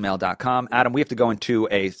 nojokepod@gmail.com. Adam, we have to go into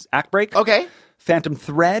a act break. Okay. Phantom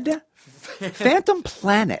Thread. Phantom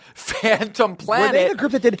Planet. Phantom Planet. Were they the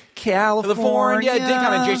group that did California? Yeah,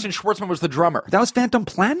 Daytime, and Jason Schwartzman was the drummer. That was Phantom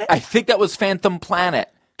Planet? I think that was Phantom Planet.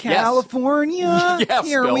 California. Yes,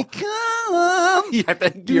 Here Bill. we come. Yeah, I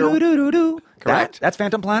think you're Do-do-do-do-do. correct. That's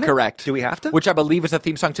Phantom Planet? Correct. Do we have to? Which I believe is a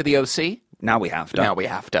theme song to the OC. Now we have to. Now we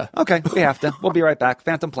have to. Okay, we have to. We'll be right back.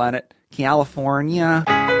 Phantom Planet, California.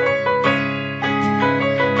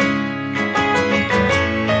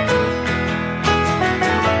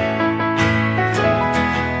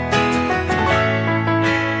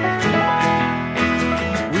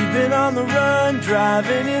 We've been on the run,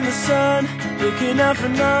 driving in the sun, looking out for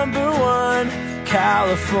number one.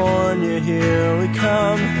 California, here we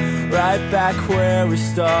come, right back where we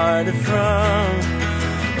started from.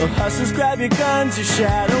 Well, hustlers, grab your guns, your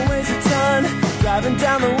shadow weighs a ton, driving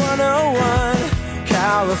down the 101.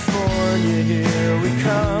 California, here we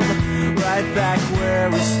come, right back where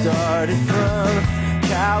we started from.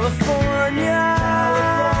 California.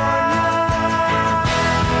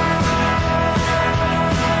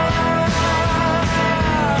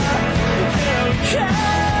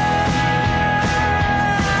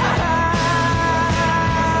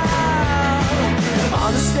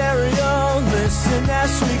 On the stereo, listen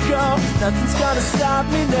as we go. Nothing's gonna stop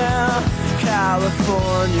me now.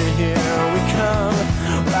 California, here we come,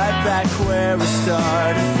 right back where we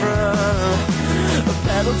started from. A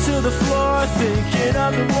pedal to the floor, thinking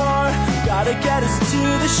of the war. Gotta get us to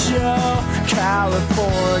the show.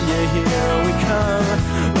 California, here we come,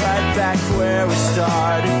 right back where we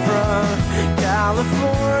started from.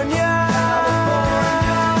 California.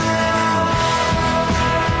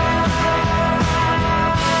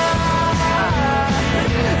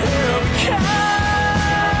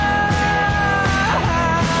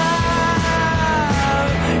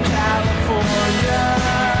 California,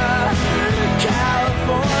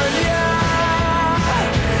 California,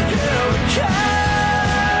 here we come.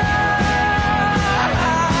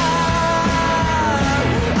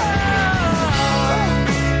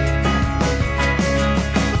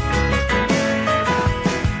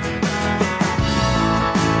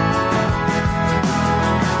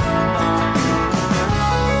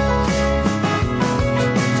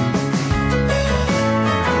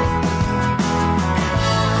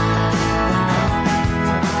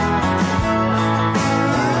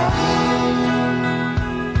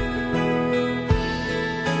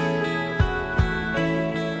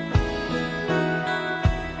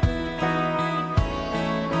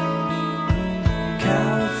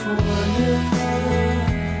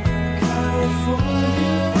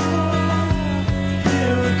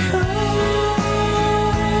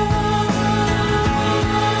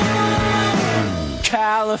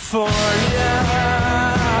 California,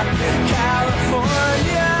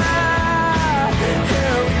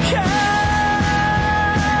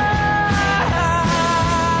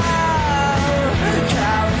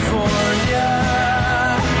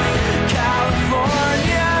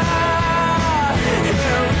 California,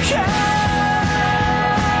 here we come.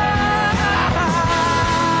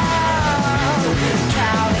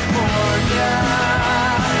 California,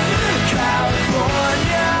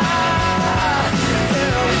 California.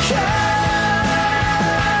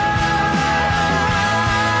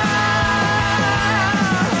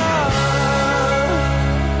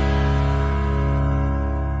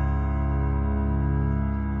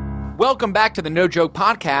 welcome back to the No Joke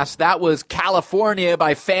Podcast. That was California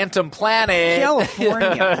by Phantom Planet.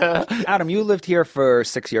 California. Adam, you lived here for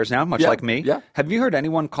 6 years now, much Yeah, like me. yeah. Have you heard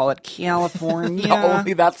anyone call it California?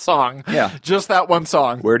 Only that song. Yeah. Just that one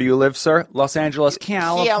song. Where do you live, sir? Los Angeles,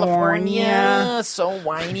 California. So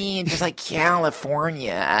whiny and just like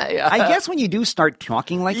California. I guess when you do start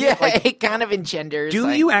talking like Yeah, that, like, it kind of engenders. do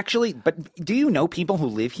like- you actually, but do you know people who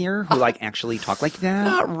live here who like actually talk like that?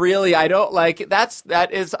 Not really. I don't like that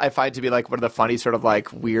is I find to be like one of the funny sort of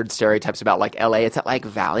like weird stereotypes about like LA. It's that like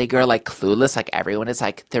Valley Girl, like Clueless, like everyone is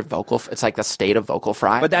like their vocal. It's like the state of vocal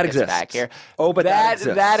fry. But that It's exists. back here. Oh, but that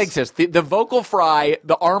exists. That exists. The vocal fry,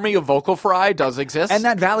 the army of vocal fry does exist. And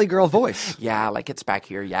that Valley Girl voice. yeah, like it's back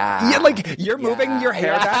here. Yeah. Yeah, like you're moving your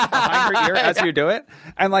hair back behind your ear as you do it.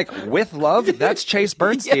 And like with love, that's Chase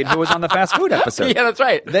Bernstein, who was on the fast food episode. Yeah, that's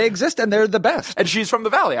right. They exist and they're the best. And she's from the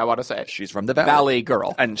Valley. I want to say She's from the Valley. Valley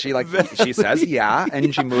Girl. And she she says yeah,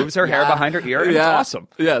 and she moves her hair Yeah. behind her ear, and Yeah. it's awesome.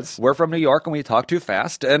 Yes. We're from New York and we talk too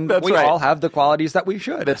fast, and That's we right. all have the qualities that we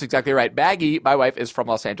should. That's exactly right. Baggy, my wife, is from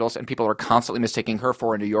Los Angeles, and people are constantly mistaking her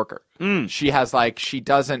for a New Yorker. She has like she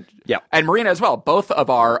doesn't. Yeah. And Marina as well. Both of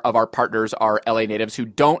our partners are LA natives who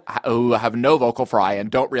have no vocal fry and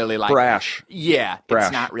don't really like Brash. Yeah, Brash.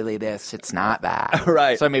 it's not really this. It's not that.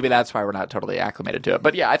 Right. So maybe that's why we're not totally acclimated to it.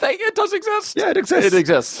 But yeah, I think it does exist. Yeah, it exists. It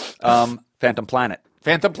exists. Phantom Planet.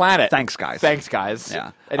 Phantom Planet. Thanks, guys. Thanks, guys.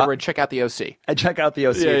 Yeah. Anyway, check out the OC. And check out the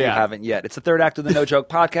OC if you yeah. haven't yet. It's the third act of the No Joke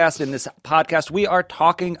Podcast. In this podcast, we are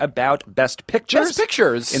talking about Best Pictures. Best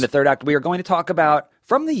Pictures. In the third act, we are going to talk about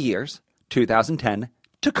from the years 2010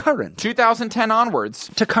 to current. 2010 onwards.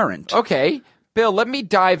 To current. Okay. Bill, let me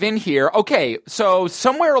dive in here. Okay, so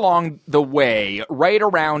somewhere along the way, right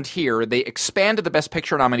around here, they expanded the Best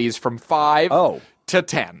Picture nominees from 5 to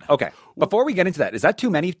 10. Okay. Before we get into that, is that too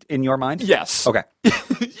many in your mind? Yes. Okay.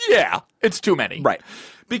 Yeah, it's too many. Right.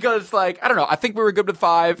 Because, like, I don't know, I think we were good with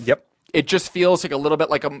 5. Yep. It just feels like a little bit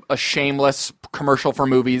like a shameless commercial for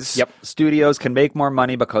movies. Yep. Studios can make more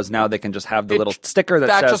money because now they can just have the little sticker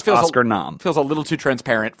that says just feels Oscar nom. Feels a little too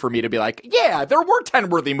transparent for me to be like, yeah, there were 10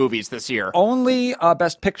 worthy movies this year. Only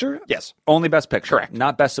Best Picture? Yes. Only Best Picture. Correct.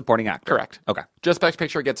 Not Best Supporting Actor. Correct. Okay. Just Best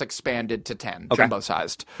Picture gets expanded to 10, Okay.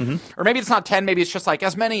 jumbo-sized. Or maybe it's not 10, maybe it's just like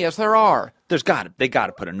as many as there are. They got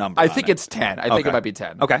to put a number I on think it. it's 10. I think it might be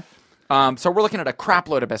 10. Okay. So we're looking at a crap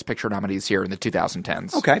load of Best Picture nominees here in the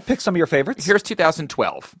 2010s. Okay. Pick some of your favorites. Here's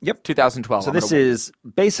 2012. Yep. 2012. So I'm this gonna- is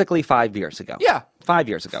basically 5 years ago. Yeah. 5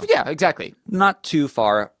 years ago. Yeah, exactly. Not too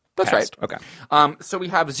far That's past. right. Okay. So we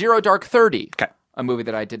have Zero Dark 30. Okay. A movie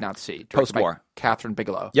that I did not see. directed Post-war. by Catherine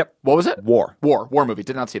Bigelow. Yep. What was it? War movie.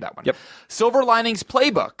 Did not see that one. Yep. Silver Linings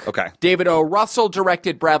Playbook. Okay. David O. Russell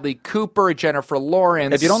directed, Bradley Cooper, Jennifer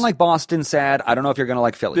Lawrence. If you don't like Boston sad, I don't know if you're going to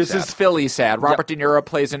like Philly This sad. is Philly sad. Robert De Niro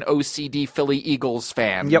plays an OCD Philly Eagles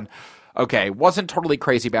fan. Yep. Okay. Wasn't totally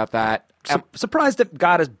crazy about that. Surprised it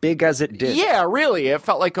got as big as it did. Yeah, really. It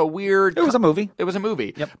felt like a weird... It was a movie. It was a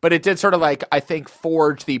movie. Yep. But it did sort of like, I think,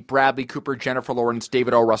 forge the Bradley Cooper, Jennifer Lawrence,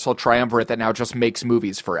 David O. Russell triumvirate that now just makes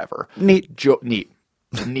movies forever. Neat. Neat.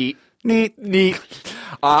 Neat.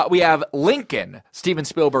 We have Lincoln, Steven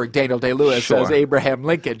Spielberg, Daniel Day-Lewis Sure. as Abraham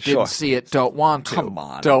Lincoln. Didn't Sure. see it, don't want to. Come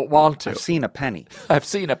on. Don't want to. I've seen a penny. I've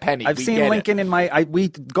seen a penny. I've We seen get Lincoln in my... we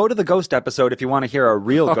go to the Ghost episode if you want to hear a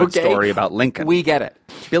real it. good Okay. story about Lincoln. We get it.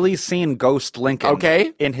 Billy's seen Ghost Lincoln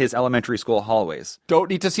Okay. in his elementary school hallways. Don't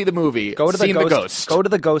need to see the movie. Go to Seen the Ghost. Go to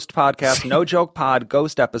the Ghost podcast, No Joke Pod,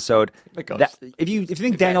 Ghost episode. The Ghost. If you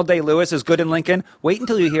think Daniel Day-Lewis is good in Lincoln, wait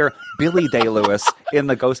until you hear Billy Day-Lewis in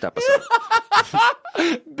the Ghost episode.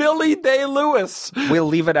 Billy Day-Lewis. We'll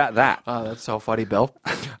leave it at that. Oh, that's so funny, Bill.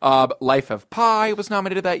 Life of Pi was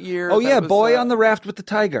nominated that year. Oh yeah, That was, Boy on the Raft with the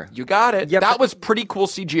Tiger. You got it. Yep. That was pretty cool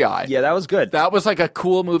CGI. Yeah, that was good. That was like a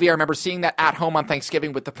cool movie. I remember seeing that at home on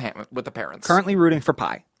Thanksgiving with the parents. Currently rooting for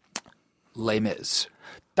Pie. Les Mis.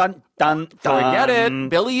 Dun dun dun. Forget it.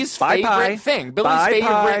 Billy's Bye, favorite Pie. thing. Billy's Bye, favorite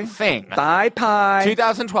Pie. thing. Bye Pie.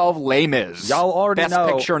 2012 Les Mis. Y'all already Best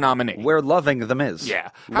know Picture nominee. We're loving The Miz. Yeah.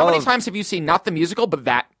 How many times have you seen not the musical, but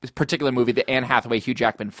that particular movie, the Anne Hathaway Hugh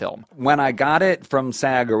Jackman film? When I got it from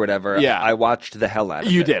SAG or whatever, Yeah. I watched the hell out of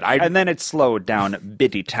it. You did. And then it slowed down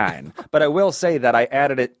bitty time. But I will say that I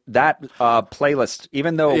added that playlist,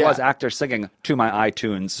 even though it Yeah. was actors singing, to my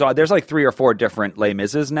iTunes. So there's like 3 or 4 different Les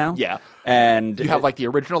Mises now. Yeah. And You have like the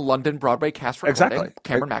original London Broadway cast recording. Exactly.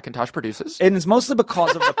 Cameron McIntosh produces. And it's mostly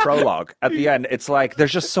because of the prologue at the end. It's like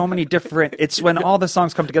there's just so many different. It's when all the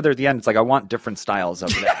songs come together at the end. It's like I want different styles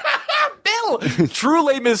of that. Bill, true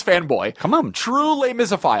Les Mis fanboy. Come on. True Les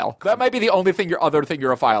Misophile. That might be the only thing you're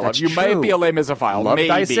a file That's of. You might true. be a Les Misophile. Love maybe.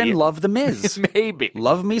 Dyson, love the Miz. Maybe.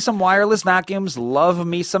 Love me some wireless vacuums. Love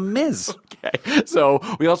me some Miz. Okay. So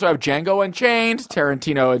we also have Django Unchained,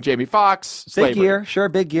 Tarantino and Jamie Foxx. Big Slavery. year. Sure,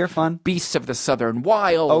 big year. Fun. Beasts of the Southern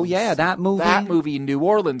Wild. Oh, yeah, that movie. That movie, New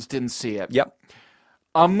Orleans, didn't see it. Yep.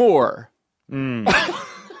 Amour.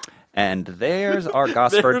 And there's our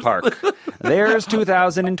Gosford Park. There's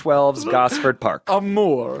 2012's Gosford Park.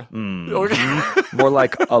 Amour. More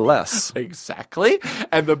like a less. Exactly.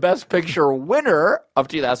 And the Best Picture winner of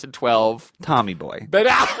 2012, Tommy Boy. Ben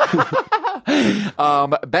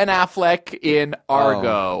Affleck in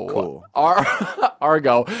Argo. Oh, cool.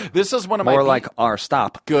 Argo. This is one of my More like our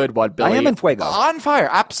stop. good one, Billy. I am in fuego. On fire.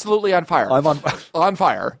 Absolutely on fire. I'm on- on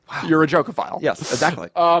fire. You're a jokophile. Yes, exactly.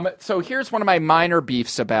 So here's one of my minor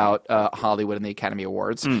beefs about Hollywood and the Academy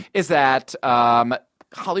Awards is that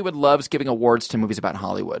Hollywood loves giving awards to movies about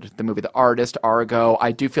Hollywood. The movie The Artist, Argo.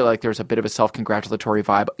 I do feel like there's a bit of a self-congratulatory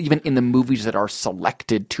vibe, even in the movies that are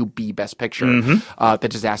selected to be Best Picture. The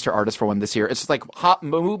Disaster Artist for one this year. It's just like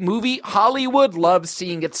movie Hollywood loves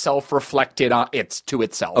seeing itself reflected on to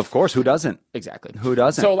itself. Of course, who doesn't? Exactly. Who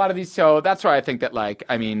doesn't? So a lot of these. So that's why I think that, like,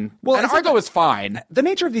 I mean, Well, and isn't Argo is fine. The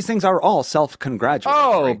nature of these things are all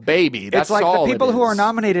self-congratulatory. Oh, baby, that's it's like all the people it who are is.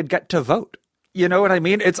 nominated get to vote. You know what I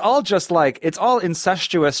mean? It's all just like, it's all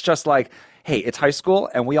incestuous, just like, hey, it's high school,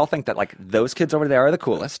 and we all think that, like, those kids over there are the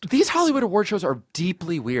coolest. These Hollywood award shows are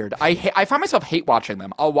deeply weird. I find myself hate watching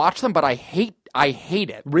them. I'll watch them, but I hate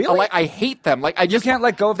it. Really? Like, I hate them. Like, I You just can't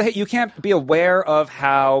let go of the hate. You can't be aware of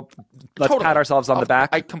how, let's Totally. pat ourselves on the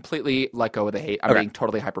back. I completely let go of the hate. I'm Okay. being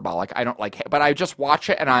totally hyperbolic. I don't like hate, but I just watch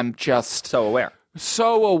it, and I'm just so aware.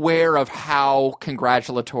 so aware of how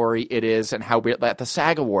congratulatory it is and how weird. Like the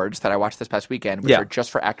SAG Awards that I watched this past weekend, which Yeah. are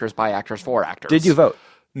just for actors, by actors, for actors. Did you vote?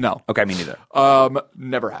 No. Okay, me neither.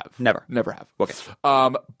 Never have. Never have. Okay.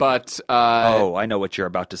 But Oh, I know what you're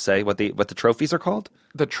about to say. What the trophies are called?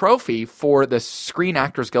 the trophy for the Screen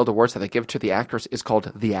Actors Guild Awards that they give to the actors is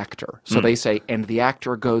called the actor. So they say, and the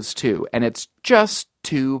actor goes to, and it's just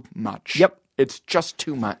too much. Yep. It's just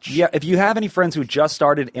too much. Yeah, if you have any friends who just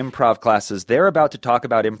started improv classes, they're about to talk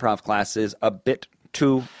about improv classes a bit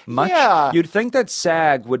too much. Yeah. You'd think that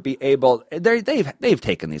SAG would be able. They've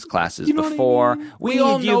taken these classes You know what I before. mean? We We need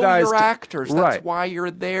all you know guys you're to- actors. That's right. why you're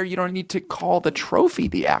there. You don't need to call the trophy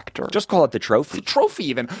the actor. Just call it the trophy. trophy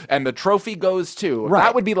even. And the trophy goes to. Right.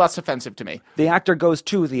 That would be less offensive to me. The actor goes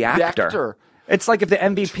to the actor. actor. It's like if the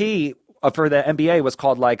MVP for the NBA was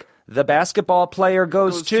called like the basketball player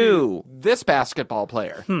goes to. this basketball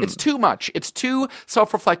player. Hmm. It's too much. It's too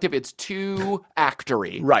self-reflective. It's too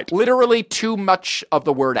actory. Right. Literally too much of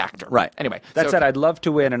the word actor. Right. Anyway. That so- said, I'd love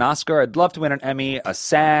to win an Oscar. I'd love to win an Emmy, a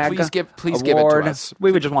SAG. Please give it to award. us.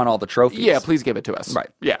 We would just want all the trophies. Yeah, please give it to us. Right.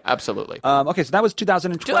 Yeah, absolutely. Okay, so that was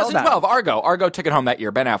 2012. 2012, Argo. Argo took it home that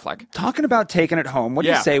year. Ben Affleck. Talking about taking it home, what do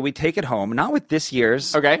Yeah. you say we take it home? Not with this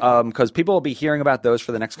year's. Okay. Because people will be hearing about those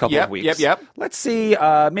for the next couple Yep, of weeks. yep. Let's see,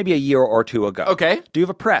 maybe a year or two ago. Okay. Do you have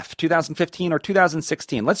a pref, 2015 or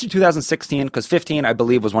 2016? Let's do 2016, because 15, I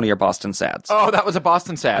believe, was one of your Boston Sads. Oh, that was a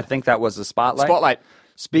Boston I sad. think that was a Spotlight. Spotlight.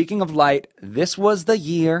 Speaking of light, this was the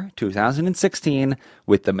year, 2016,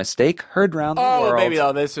 with The Mistake heard round the Oh, world. baby,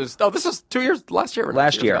 no, this is 2 years, last year. or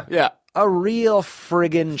Last 2 years year. ago? Yeah. A real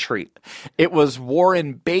friggin' treat. It was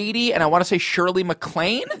Warren Beatty, and I want to say Shirley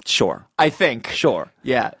MacLaine, Sure. I think. Sure.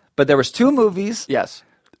 Yeah. But there was two movies. Yes.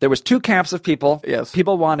 There was two camps of people. Yes.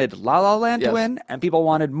 People wanted La La Land to Yes. win, and people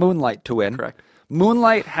wanted Moonlight to win. Correct.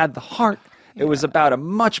 Moonlight had the heart. It was about a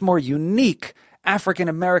much more unique African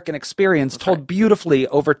American experience told beautifully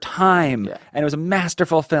over time, Yeah. and it was a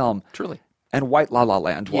masterful film. Truly. And White La La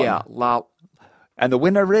Land won. Yeah. And the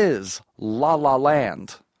winner is La La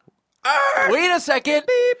Land. Wait a second.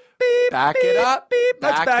 Beep, beep. Back it up. Beep.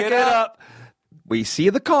 Let's back it up. We see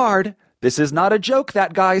the card. This is not a joke,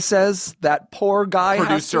 that guy says. That poor guy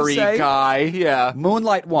has to Producer-y say. guy. Yeah.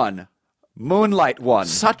 Moonlight won. Moonlight won.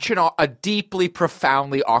 Such a deeply,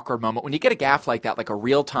 profoundly awkward moment when you get a gaffe like that, like a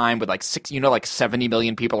real time with like 70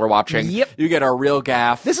 million people are watching. Yep. You get a real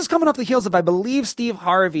gaffe. This is coming off the heels of, I believe, Steve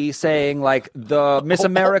Harvey saying, like, the Miss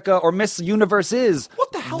America or Miss Universe is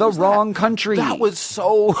What the hell the was that? wrong country. That was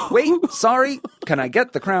so. Wait, sorry. Can I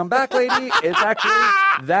get the crown back, lady? It's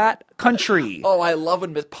actually that country. Oh, I love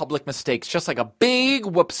when public mistakes, just like a big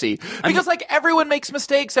whoopsie. Because, like, everyone makes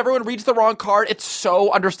mistakes. Everyone reads the wrong card. It's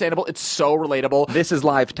so understandable. It's so relatable. This is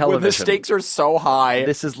live television. When the stakes are so high.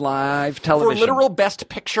 This is live for television. literal best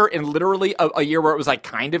picture in literally a year where it was, like,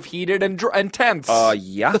 kind of heated and tense.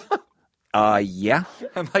 Yeah. Yeah.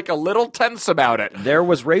 I'm like a little tense about it. There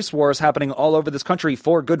was race wars happening all over this country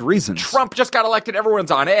for good reasons. Trump just got elected.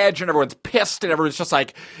 Everyone's on edge and everyone's pissed and everyone's just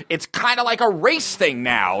like, it's kind of like a race thing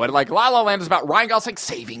now. And like La La Land is about Ryan Gosling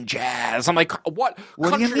saving jazz. I'm like, what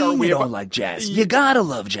country are we about? like jazz? You gotta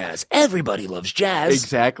love jazz. Everybody loves jazz.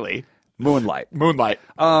 Exactly. Moonlight.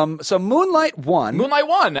 So Moonlight won. Moonlight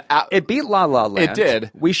won. It beat La La Land. It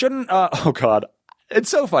did. We shouldn't. Oh God, it's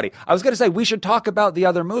so funny. I was going to say we should talk about the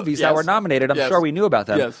other movies that Yes. were nominated. I'm Yes. sure we knew about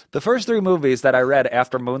them. Yes. The first 3 movies that I read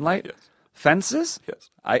after Moonlight. Yes. Fences. Yes.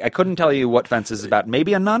 I couldn't tell you what Fences is about.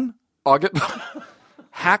 Maybe a nun.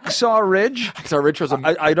 Hacksaw Ridge. Hacksaw Ridge was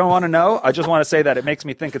I don't want to know. I just want to say that it makes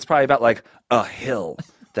me think it's probably about like a hill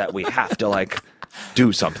that we have to like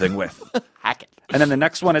do something with. Hack it. And then the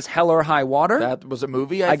next one is Hell or High Water. That was a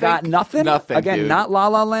movie, I got think. nothing. Nothing, Again, dude. not La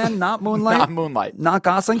La Land, not Moonlight. Not Moonlight. Not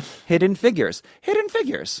Gosling. Hidden Figures. Hidden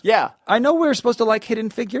Figures. Yeah. I know we were supposed to like Hidden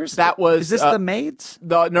Figures. That was, Is this The Maids?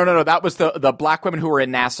 No. That was the black women who were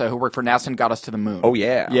in NASA, who worked for NASA and got us to the moon. Oh,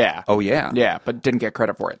 yeah. Yeah. Oh, yeah. Yeah, but didn't get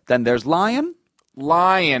credit for it. Then there's Lion.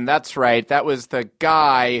 Lion, that's right. That was the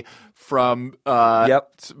guy from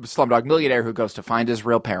Slumdog Millionaire who goes to find his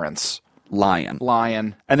real parents. Lion.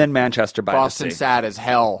 And then Manchester by Boston the Sea. sad as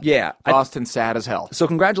hell. Yeah. Boston sad as hell. So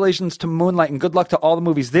congratulations to Moonlight and good luck to all the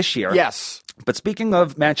movies this year. Yes. But speaking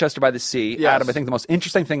of Manchester by the Sea, Yes. Adam, I think the most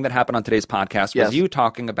interesting thing that happened on today's podcast was Yes. you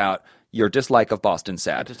talking about your dislike of Boston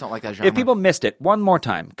Sad. I just don't like that genre. If people missed it, one more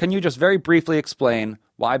time, can you just very briefly explain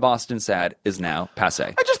why Boston Sad is now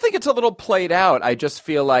passé? I just think it's a little played out. I just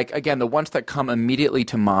feel like, again, the ones that come immediately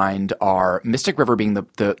to mind are Mystic River being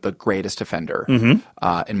the greatest offender, in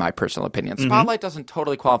my personal opinion. Spotlight doesn't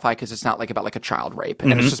totally qualify because it's not like about like a child rape,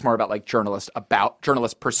 and it's just more about like journalists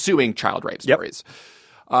pursuing child rape stories.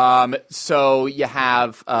 So you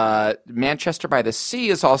have Manchester by the Sea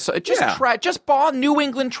is also just New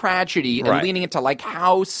England tragedy and Right. leaning into like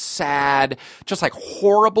how sad, just like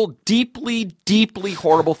horrible, deeply, deeply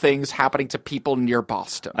horrible things happening to people near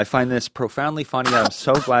Boston. I find this profoundly funny. I'm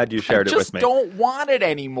so glad you shared it with just me. don't want it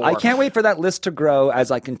anymore. I can't wait for that list to grow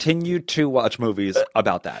as I continue to watch movies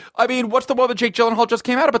about that. I mean, what's the one that Jake Gyllenhaal just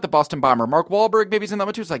came out about the Boston bomber? Mark Wahlberg maybe he's in that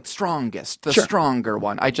one too. It's like Strongest, the stronger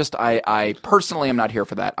one. I personally am not here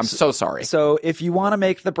for that. I'm so sorry. So if you want to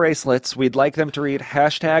make the bracelets, we'd like them to read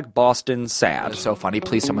 #BostonSad. It's so funny.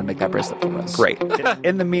 Please, someone make that bracelet for us. Great.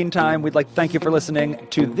 In the meantime, we'd like to thank you for listening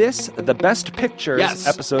to this, the Best Pictures Yes.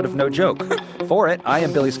 episode of No Joke. For it, I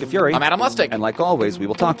am Billy Scafuri. I'm Adam Lustig. And like always, we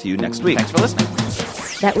will talk to you next week. Thanks for listening.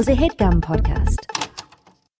 That was a HeadGum podcast.